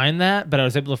wasn't able to find that, but I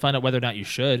was able to find out whether or not you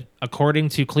should. According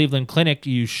to Cleveland Clinic,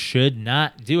 you should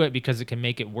not do it because it can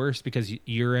make it worse, because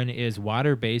urine is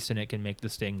water based and it can make the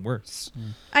sting worse.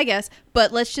 I guess,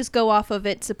 but let's just go off of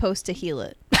it's supposed to heal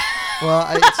it. Well,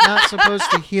 it's not supposed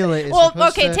to heal it. It's Well,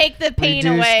 supposed okay, to take the pain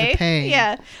reduce away. The pain.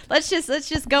 Yeah, let's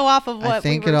just go off of what I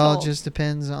think we were it all told. just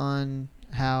depends on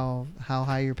how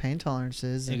high your pain tolerance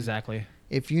is. And Exactly.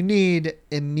 if you need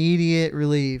immediate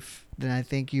relief, then I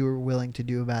think you are willing to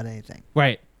do about anything.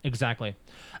 Right. Exactly.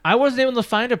 I wasn't able to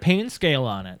find a pain scale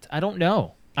on it. I don't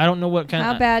know. I don't know what kind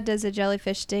How of. bad does a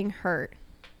jellyfish sting hurt?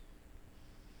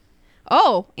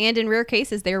 Oh, and in rare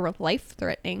cases, they are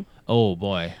life-threatening. Oh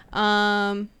boy.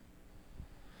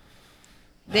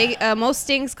 They most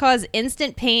stings cause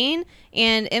instant pain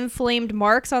and inflamed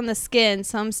marks on the skin.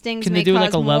 Some stings Can may they do, cause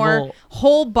like, a more level-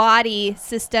 whole body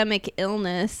systemic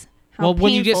illness. How Well,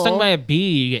 when you get stung painful. by a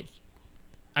bee,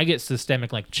 I get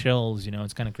systemic like chills. You know,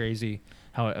 it's kind of crazy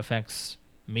how it affects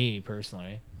me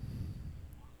personally.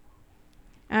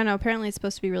 I don't know. Apparently, it's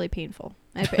supposed to be really painful.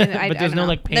 But there's don't no, know.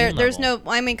 like, pain There's level.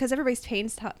 no. I mean, because everybody's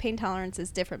pain tolerance is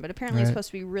different, but apparently it's Right. supposed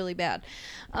to be really bad.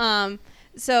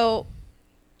 So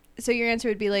your answer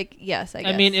would be like yes. I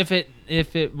guess. I mean, if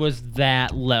it was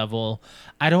that level,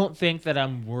 I don't think that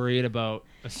I'm worried about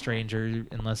a stranger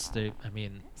unless they. I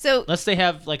mean, so unless they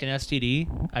have like an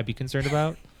STD, I'd be concerned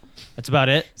about. That's about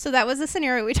it. so that was the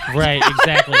scenario we talked Right, about.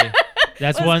 exactly.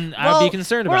 That's one I'd Well, be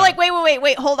concerned about. We're like,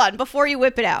 wait, hold on, before you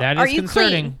whip it out. That Are is you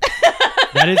concerning. clean?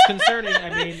 That is concerning.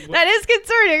 I mean, That is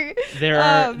concerning. there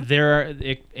are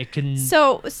it can.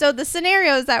 So the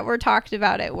scenarios that were talked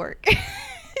about at work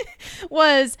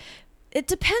was it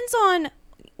depends on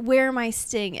where my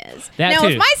sting is. That now, too.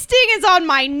 if my sting is on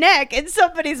my neck and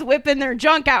somebody's whipping their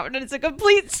junk out and it's a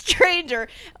complete stranger,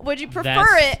 would you prefer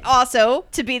That's- it also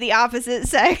to be the opposite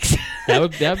sex? that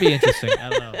would be interesting. I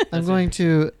don't know. I'm That's going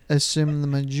to assume the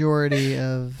majority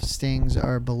of stings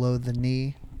are below the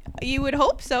knee. You would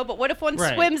hope so, but what if one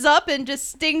Right. swims up and just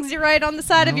stings you right on the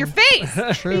side of No. your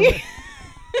face? True.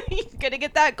 You're gonna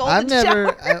get that golden I've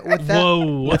never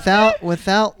shower.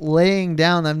 without laying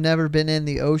down. I've never been in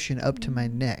the ocean up to my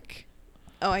neck.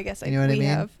 Oh, I guess You know what I we mean?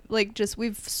 have. Like, just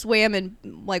we've swam in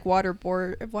like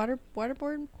waterboard.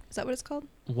 Is that what it's called?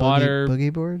 Water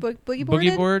boogie board. Boogie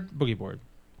boogie board.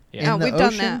 Yeah. Oh, In the we've done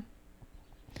ocean? that.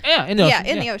 Yeah, in the Yeah, ocean.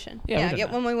 in the ocean. Yeah, we Yeah, did yeah.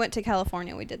 that. When we went to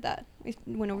California, we did that. We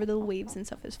went over the waves and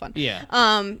stuff. It was fun. Yeah.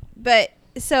 But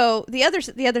so the other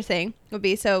thing would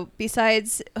be, so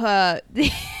besides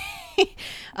the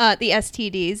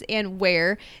STDs and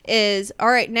where is, all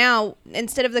right, now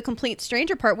instead of the complete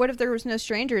stranger part, what if there was no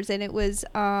strangers and it was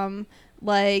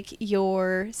like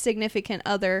your significant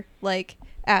other, like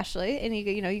Ashley, and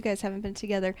you guys haven't been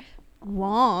together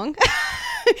long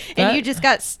and That- you just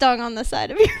got stung on the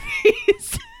side of your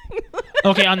face.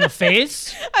 Okay, on the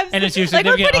face. And it's your like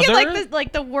we're significant putting other? it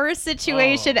like the worst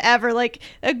situation Oh. ever. Like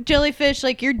a jellyfish,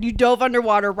 like you dove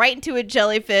underwater right into a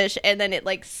jellyfish, and then it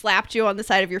like slapped you on the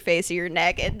side of your face or your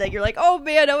neck, and then you're like, oh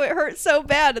man, oh it hurts so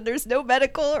bad, and there's no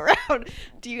medical around.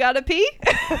 Do you gotta pee?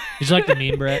 Did you like the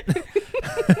meme, Brett?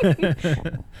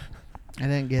 I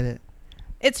didn't get it.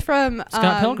 It's from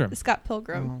Scott Pilgrim. Scott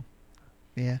Pilgrim. Oh.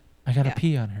 Yeah. I gotta Yeah.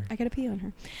 pee on her. I gotta pee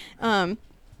on her.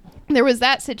 There was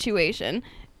that situation,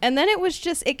 and then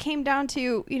it came down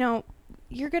to,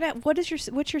 what's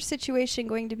your situation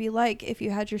going to be like if you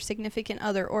had your significant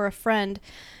other or a friend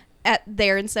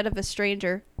there instead of a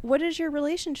stranger? What is your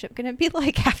relationship going to be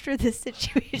like after this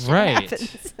situation Right.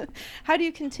 happens? How do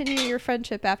you continue your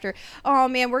friendship after? Oh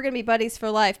man, we're gonna be buddies for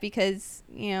life because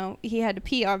he had to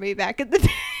pee on me back in the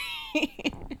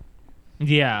day.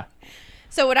 Yeah.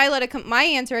 So would I let my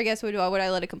answer, I guess, would I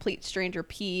let a complete stranger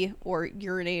pee or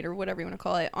urinate or whatever you want to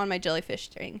call it on my jellyfish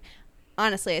sting?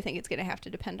 Honestly, I think it's going to have to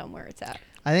depend on where it's at.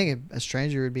 I think a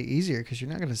stranger would be easier because you're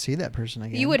not going to see that person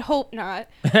again. You would hope not.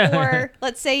 Or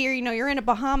let's say you're in a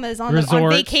Bahamas on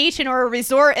Resort. vacation or a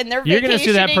resort, and they're You're gonna see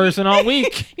that vacationing. person all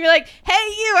week. You're like,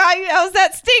 hey, how's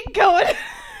that stink going?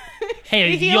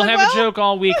 Hey, You you'll feeling have well? a joke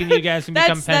all week, and you guys can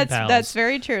become pen pals. That's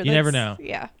very true. You never know.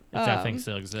 Yeah. If that thing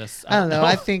still exists. I don't know.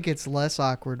 I think it's less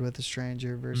awkward with a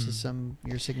stranger versus Mm.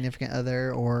 your significant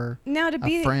other or Now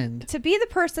a friend. to be the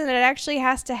person that actually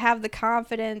has to have the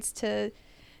confidence to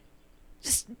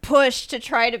just push to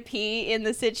try to pee in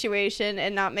the situation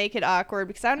and not make it awkward,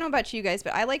 because I don't know about you guys,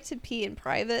 but I like to pee in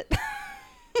private.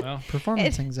 Well,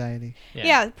 Performance anxiety.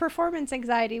 yeah, performance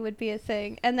anxiety would be a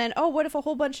thing. And then, what if a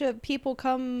whole bunch of people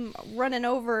come running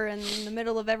over in the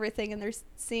middle of everything and they're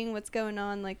seeing what's going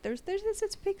on? Like there's this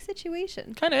big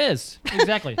situation. Kind of is.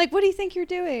 Exactly. Like, what do you think you're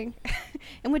doing?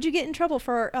 And would you get in trouble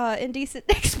for indecent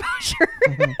exposure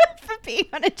for peeing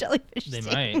on a jellyfish? They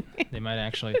sting? might. They might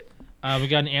actually. We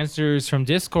got answers from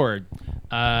Discord.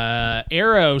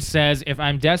 Arrow says, if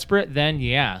I'm desperate, then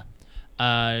yeah.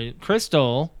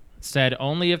 Crystal said,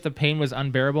 only if the pain was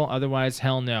unbearable, otherwise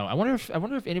hell no. I wonder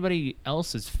if anybody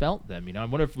else has felt them. I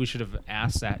wonder if we should have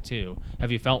asked that too.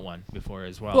 Have you felt one before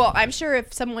as well? Well, I'm sure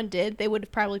if someone did, they would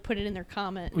have probably put it in their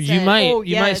comment. and You said, might "Oh,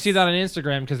 you might yes." see that on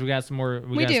Instagram because we got some more.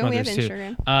 We got do. some We have others, too.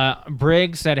 Instagram.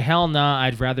 Briggs said, "Hell nah,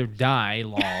 I'd rather die."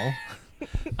 Lol.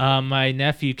 My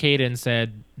nephew Caden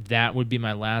said that would be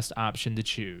my last option to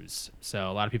choose. So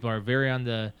a lot of people are very on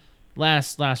the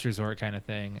last resort kind of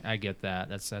thing. I get that.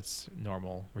 That's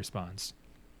normal response.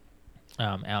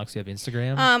 Alex, you have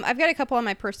Instagram? I've got a couple on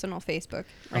my personal Facebook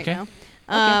right Okay. now.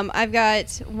 I've got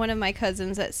one of my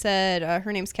cousins that said,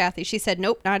 her name's Kathy. She said,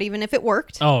 nope, not even if it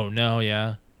worked. Oh, no,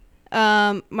 yeah.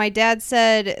 My dad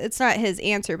said, it's not his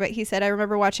answer, but he said, I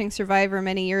remember watching Survivor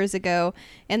many years ago,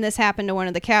 and this happened to one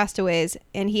of the castaways,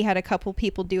 and he had a couple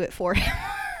people do it for him.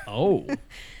 Oh.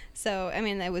 So, I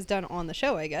mean, it was done on the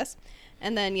show, I guess.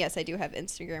 And then, yes, I do have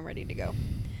Instagram ready to go.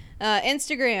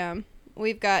 Instagram,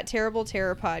 we've got Terrible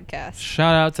Terror Podcast.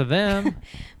 Shout out to them.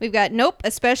 We've got nope,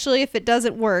 especially if it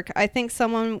doesn't work. I think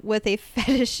someone with a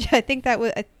fetish. I think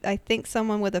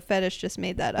someone with a fetish just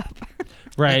made that up.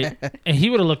 Right. And he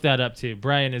would have looked that up too.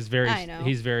 Brian is I know.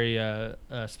 he's very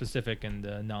specific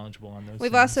and knowledgeable on those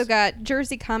We've things. also got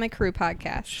Jersey Comic Crew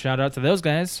Podcast. Shout out to those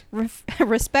guys.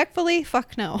 Respectfully,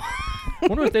 fuck no. I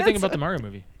wonder what they think about the Mario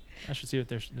movie. I should see what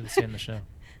they're saying in the show.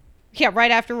 Yeah, right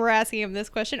after we're asking him this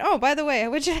question. Oh, by the way,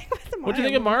 what'd you think about the Mario? What do you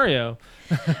think of Mario?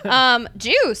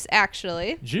 Juice,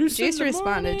 actually. Juice in the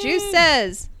responded. morning. Juice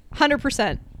says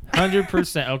 100%.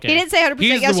 100%. Okay. He didn't say 100%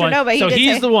 He's yes the or one. no, but he so did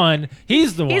he's say the one.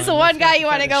 He's the one. He's the one that's guy got you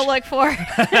want to go fetish.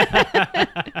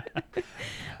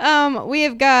 look for. We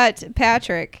have got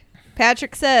Patrick.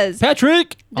 Patrick says,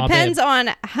 Patrick. depends on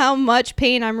how much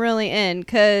pain I'm really in,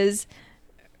 because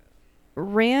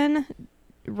rando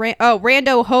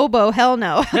hobo, hell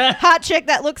no. Hot chick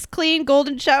that looks clean,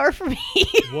 golden shower for me.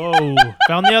 Whoa.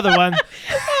 Found the other one.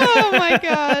 Oh my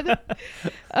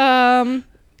god.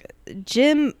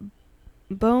 Jim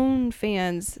Bone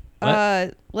fans,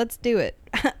 What? let's do it.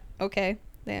 Okay.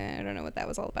 I don't know what that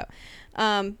was all about.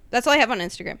 That's all I have on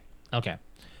Instagram. Okay.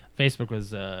 Facebook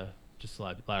was just a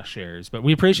lot of shares, but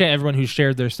we appreciate everyone who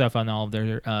shared their stuff on all of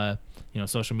their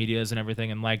social medias and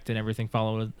everything, and liked and everything,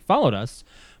 followed us.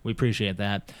 We appreciate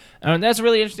that. That's a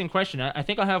really interesting question. I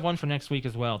think I'll have one for next week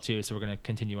as well too, so we're going to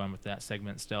continue on with that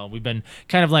segment still. We've been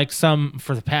kind of like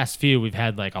for the past few, we've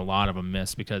had like a lot of them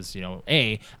missed because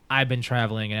I've been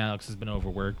traveling and Alex has been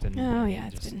overworked, and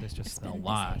it's just a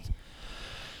lot.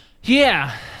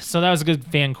 Yeah, so that was a good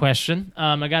fan question.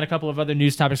 I got a couple of other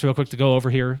news topics real quick to go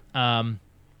over here.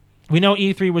 We know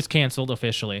E3 was canceled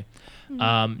officially.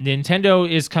 Nintendo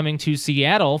is coming to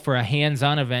Seattle for a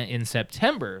hands-on event in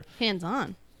September.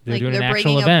 Hands-on. They're doing an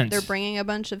actual event. They're bringing a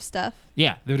bunch of stuff.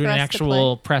 Yeah, they're doing an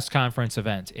actual press conference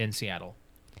event in Seattle.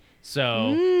 So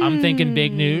I'm thinking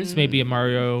big news, maybe a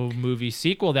Mario movie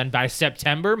sequel. Then by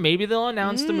September, maybe they'll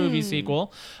announce the movie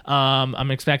sequel. I'm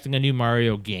expecting a new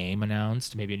Mario game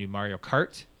announced, maybe a new Mario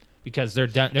Kart, because they're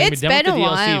done. They're going to be done with the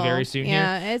DLC very soon.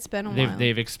 Yeah, it's been a while.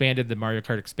 They've expanded the Mario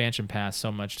Kart expansion pass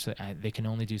so much, so they can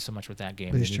only do so much with that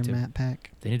game. Booster map pack.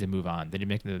 They need to move on. They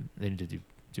need to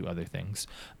do other things.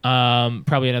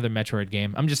 Probably another Metroid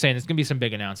game. I'm just saying there's going to be some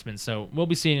big announcements. So we'll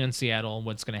be seeing in Seattle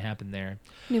what's going to happen there.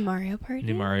 New Mario Party?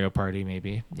 New Mario Party,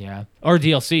 maybe. Yeah. Or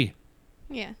DLC.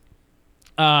 Yeah.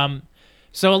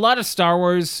 So a lot of Star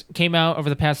Wars came out over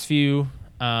the past few,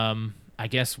 I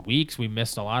guess, weeks. We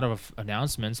missed a lot of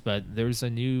announcements, but there's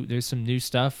some new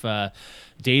stuff.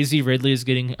 Daisy Ridley is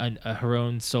getting her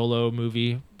own solo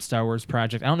movie Star Wars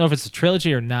project. I don't know if it's a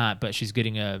trilogy or not, but she's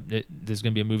getting there's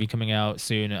going to be a movie coming out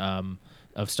soon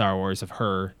of Star Wars, of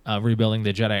her rebuilding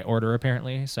the Jedi Order,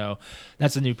 apparently. So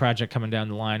that's a new project coming down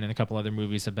the line, and a couple other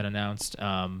movies have been announced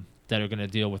that are going to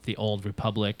deal with the Old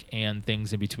Republic and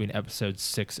things in between episodes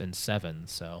 6 and 7.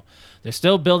 So they're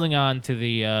still building on to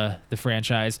the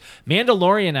franchise.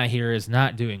 Mandalorian, I hear, is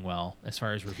not doing well as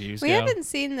far as reviews go. We haven't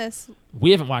seen this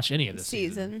We haven't watched any of this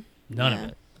season. None of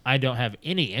it. I don't have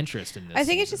any interest in this. I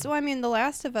think it's season. just, The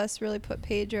Last of Us really put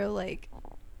Pedro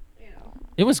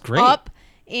It was great. up.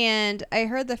 And I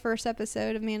heard the first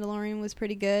episode of Mandalorian was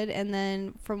pretty good, and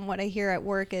then from what I hear at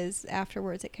work is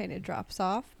afterwards it kind of drops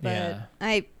off. But Yeah.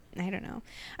 I don't know.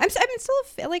 I'm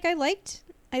still like I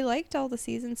liked all the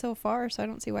seasons so far, so I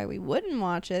don't see why we wouldn't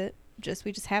watch it.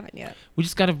 We just haven't yet. We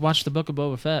just got to watch the Book of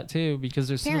Boba Fett too, because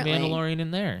there's some Apparently. Mandalorian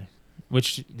in there.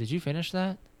 Which did you finish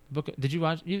that book? Did you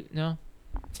watch? No.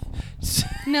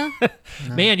 No. No.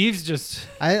 Man, you've just.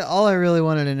 All I really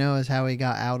wanted to know is how he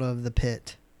got out of the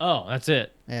pit. Oh, that's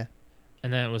it. Yeah.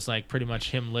 And then it was like pretty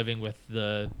much him living with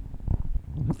the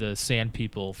sand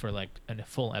people for like a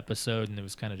full episode, and it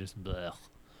was kind of just bleh.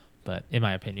 But in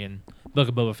my opinion, Book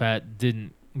of Boba Fett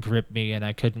didn't grip me, and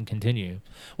I couldn't continue.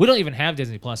 We don't even have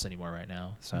Disney Plus anymore right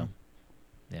now, so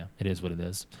yeah, it is what it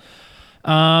is.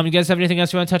 You guys have anything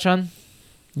else you want to touch on?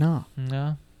 No.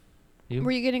 No. You?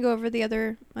 Were you gonna go over the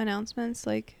other announcements,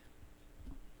 like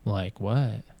Like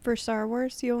what? for Star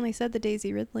Wars? You only said the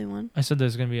Daisy Ridley one. I said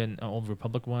there's going to be an Old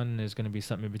Republic one. There's going to be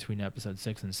something in between episode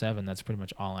 6 and 7. That's pretty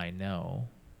much all I know.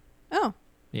 Oh,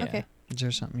 Yeah. okay. Is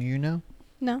there something you know?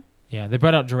 No. Yeah, they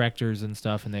brought out directors and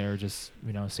stuff, and they were just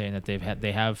saying that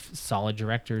they have solid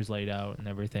directors laid out and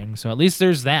everything. So at least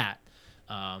there's that.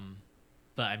 But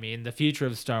I mean, the future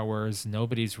of Star Wars,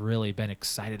 nobody's really been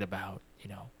excited about,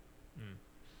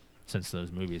 since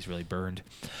those movies really burned.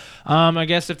 I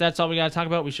guess if that's all we got to talk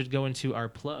about, we should go into our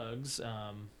plugs.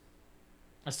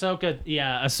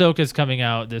 Ahsoka's coming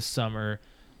out this summer.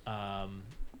 I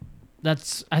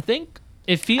think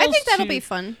that'll be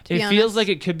fun. To be honest. Feels like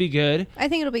it could be good. I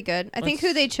think it'll be good. I think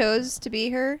who they chose to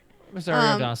be her.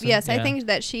 Rosario Dawson. Yes, yeah. I think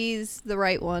that she's the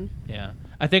right one. Yeah,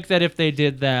 I think that if they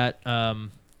did that,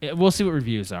 we'll see what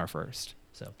reviews are first.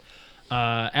 So,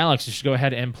 Alex, you should go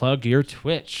ahead and plug your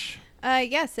Twitch.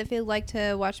 Yes, if you'd like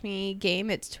to watch me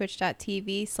game, it's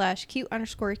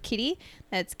twitch.tv/cute_kitty.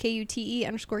 That's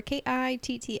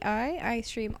KUTE_KITTI. I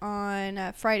stream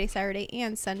on Friday, Saturday,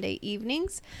 and Sunday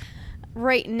evenings.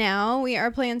 Right now, we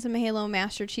are playing some Halo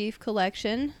Master Chief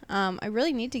Collection. I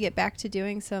really need to get back to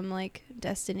doing some, like,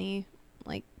 Destiny.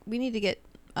 Like, we need to get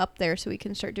up there so we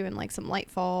can start doing, like, some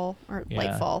Lightfall.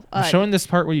 I'm showing this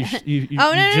part where you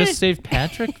saved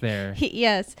Patrick there.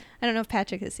 Yes. I don't know if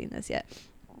Patrick has seen this yet.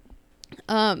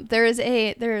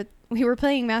 We were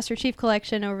playing Master Chief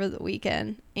Collection over the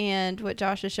weekend, and what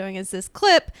Josh is showing is this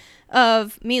clip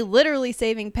of me literally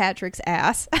saving Patrick's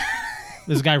ass.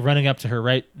 This guy running up to her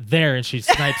right there, and she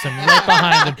snipes him right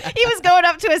behind him. He was going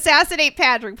up to assassinate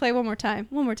Patrick. Play one more time.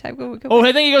 Go. Oh,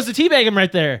 I think he goes to teabag him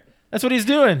right there. That's what he's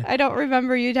doing. I don't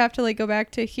remember. You'd have to, like, go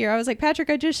back to here. I was like, Patrick,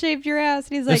 I just shaved your ass.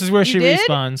 And he's like, this is where she did?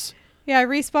 respawns. Yeah, I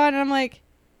respawn, and I'm like,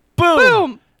 boom!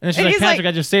 Boom! And then she's like, Patrick,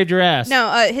 I just saved your ass.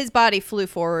 No, his body flew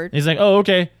forward. He's like, oh,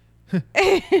 okay.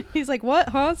 He's like, what?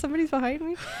 Huh? Somebody's behind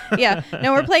me? Yeah.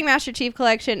 No, we're playing Master Chief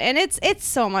Collection, and it's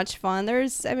so much fun.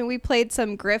 We played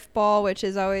some Griff Ball, which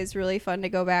is always really fun to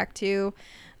go back to.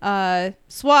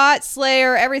 SWAT,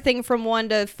 Slayer, everything from 1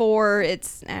 to 4.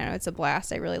 It's a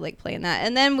blast. I really like playing that.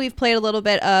 And then we've played a little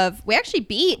bit of. We actually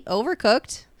beat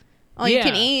Overcooked. All you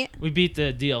can eat. We beat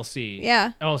the DLC.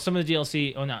 Yeah. Oh, some of the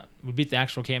DLC. Oh, no. We beat the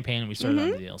actual campaign and we started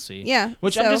on the DLC. Yeah.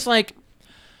 Which I'm just like,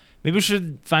 maybe we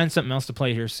should find something else to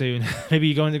play here soon. maybe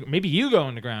you go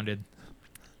into Grounded.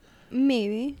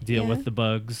 Maybe. Deal with the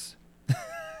bugs.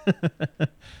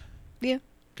 Yeah.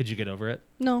 Could you get over it?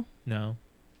 No.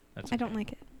 That's okay. I don't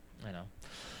like it. I know.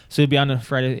 So you'll be on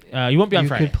Friday. You won't be on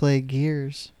Friday. You could play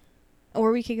Gears.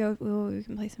 Or we could go. We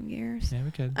can play some Gears. Yeah,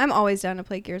 we could. I'm always down to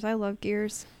play Gears. I love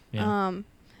Gears. Yeah.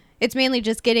 It's mainly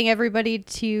just getting everybody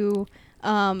to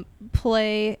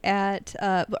play at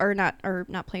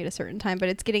not play at a certain time, but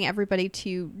it's getting everybody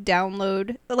to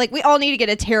download. Like, we all need to get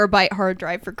a terabyte hard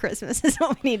drive for Christmas is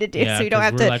what we need to do. Yeah, so you don't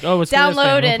have to like, oh, it's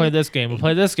download we'll play this game. We'll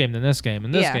play this game, then this game,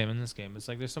 and this Yeah. game, and this game. It's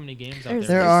like there's so many games out There's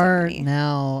there. There so are many.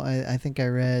 now, I think I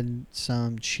read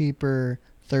some cheaper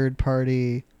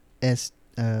third-party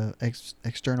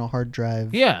external hard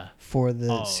drive Yeah. for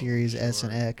the Oh, Series S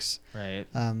and sure. X. Right.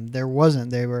 There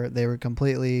wasn't. They were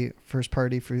completely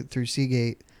first-party through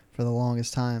Seagate for the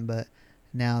longest time, but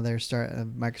now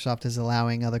Microsoft is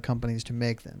allowing other companies to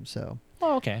make them. So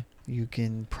Oh, okay. you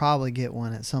can probably get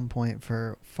one at some point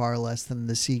for far less than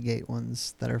the Seagate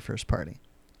ones that are first-party.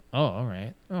 Oh, all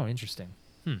right. Oh, interesting.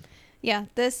 Yeah,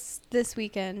 this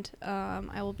weekend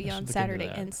I will be I on should look into Saturday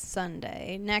that. and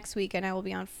Sunday. Next weekend I will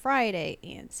be on Friday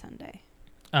and Sunday.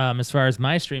 As far as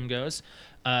my stream goes,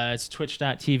 it's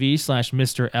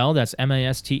twitch.tv/Mr. L. That's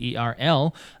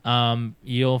MASTERL.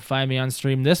 You'll find me on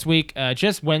stream this week,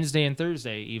 just Wednesday and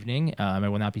Thursday evening. I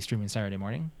will not be streaming Saturday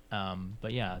morning.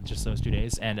 But yeah, just those 2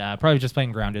 days. And probably just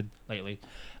playing Grounded lately.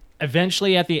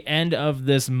 Eventually, at the end of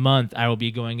this month, I will be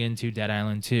going into Dead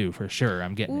Island 2 for sure.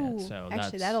 I'm getting it. So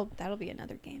actually, that'll be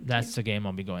another game. that's too. the game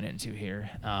I'll be going into here.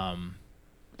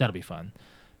 That'll be fun.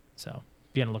 So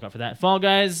be on the lookout for that. Fall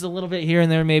Guys, a little bit here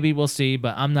and there, maybe we'll see.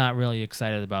 But I'm not really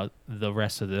excited about the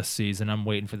rest of this season. I'm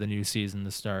waiting for the new season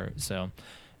to start. So, and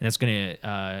it's going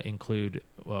to include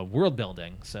world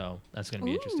building. So that's going to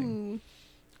be interesting.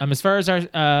 As far as our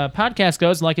podcast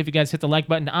goes, if you guys hit the like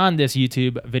button on this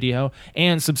YouTube video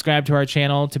and subscribe to our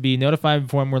channel to be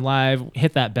notified when we're live,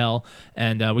 hit that bell.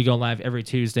 And we go live every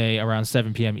Tuesday around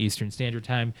 7 p.m. Eastern Standard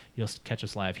Time. You'll catch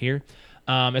us live here.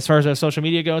 As far as our social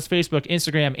media goes, Facebook,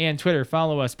 Instagram, and Twitter,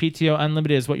 follow us. PTO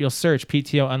Unlimited is what you'll search.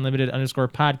 PTO Unlimited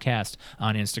 _podcast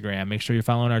on Instagram. Make sure you're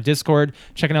following our Discord,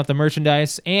 checking out the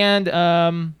merchandise, and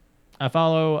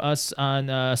follow us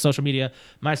on social media.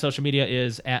 My social media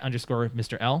is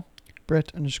 @_Mr. L.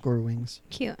 Brett_Wings.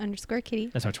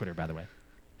 Cute_kitty. That's our Twitter, by the way.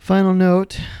 Final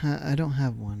note, I don't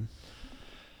have one.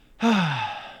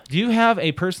 Do you have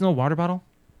a personal water bottle?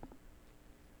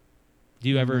 Do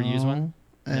you ever use one?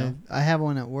 No. No. I have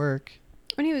one at work.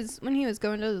 When he was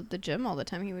going to the gym all the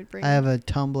time, he would bring. I have a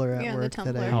tumbler at Yeah, the work that I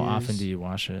tumbler. use. How often do you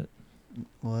wash it?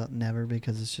 Well, never,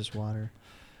 because it's just water.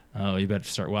 Oh, you better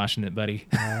start washing it, buddy.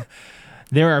 Uh,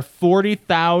 There are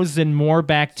 40,000 more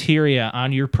bacteria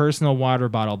on your personal water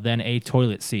bottle than a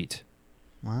toilet seat.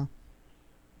 wow.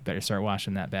 Better start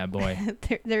washing that bad boy.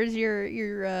 There's your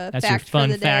That's your fact fun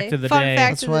for the fact day. of the Fun day.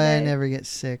 fact That's of the why I day. never get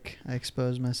sick. I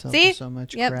expose myself See? to so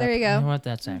much Yep, crap. there you You know go. what?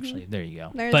 That's actually there. You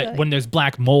go. There's But a- when there's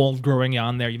black mold growing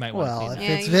on there, you might want Well, to if clean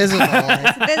Yeah, it's you- visible, It's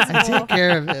I visible. take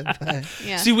care of it. But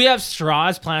Yeah. See, we have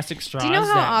straws, plastic straws. Do you know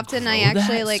how that often I grow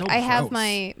actually that? like? So I have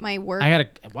gross. my work. I gotta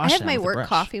wash I have that my with a work brush.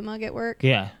 coffee mug at work.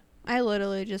 Yeah. I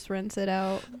literally just rinse it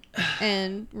out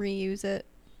and reuse it.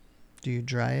 do you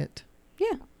dry it?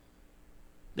 Yeah.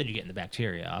 Then you're getting the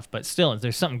bacteria off. But still, if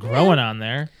there's something growing on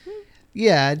there,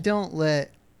 Yeah, don't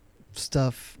let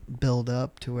stuff build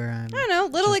up to where I'm I don't know,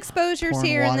 little just exposures pouring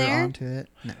here and water there. onto it.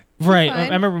 No. right? I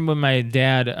fine. remember when my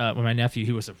dad, when my nephew,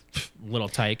 he was a little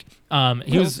tyke. He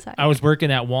Little was. tyke. I was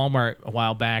working at Walmart a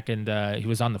while back, and he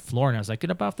was on the floor, and I was like,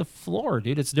 "Get up off the floor,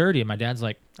 dude! It's dirty." And my dad's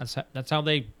like, "That's how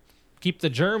they keep the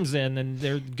germs in, and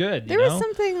they're good." There you was know?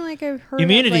 something like I've heard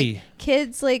Immunity. of, like,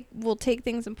 kids like will take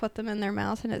things and put them in their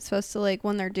mouth, and it's supposed to like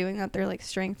when they're doing that, they're like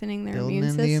strengthening their Building immune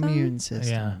in system. the immune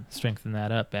system. Yeah, strengthen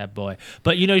that up, bad boy.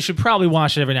 But you should probably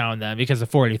wash it every now and then because of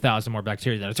 40,000 more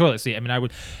bacteria than a toilet seat. I mean, I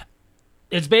would.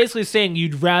 It's basically saying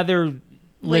you'd rather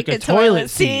lick a toilet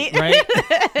seat, right?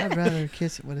 I'd rather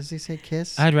kiss. What does he say?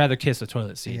 Kiss? I'd rather kiss a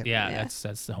toilet seat. Yep. Yeah, Yeah.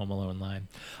 that's the Home Alone line.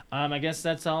 I guess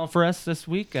that's all for us this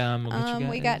week. What you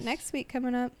We got next week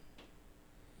coming up.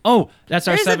 Oh, that's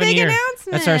our There's a 7 big year.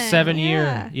 announcement. That's our 7 year.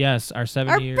 Yeah. Yes, our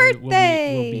 7 Our year will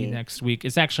birthday. be next week.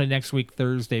 It's actually next week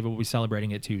Thursday, but we'll be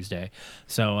celebrating it Tuesday.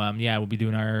 So yeah, we'll be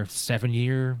doing our 7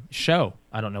 year show.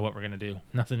 I don't know what we're gonna do.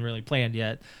 Nothing really planned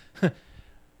yet.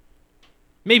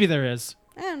 Maybe there is.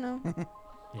 I don't know.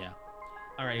 Yeah.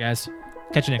 All right, guys.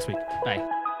 Catch you next week. Bye.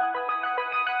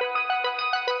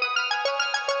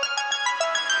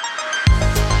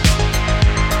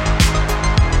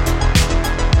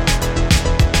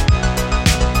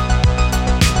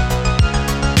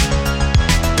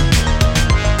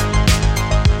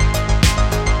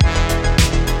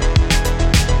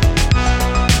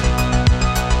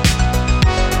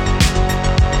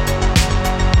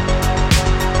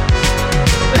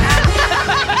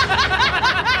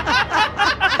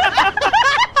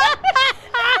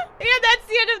 Yeah, that's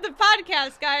the end of the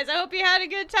podcast, guys. I hope you had a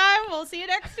good time. We'll see you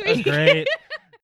next That's week. great.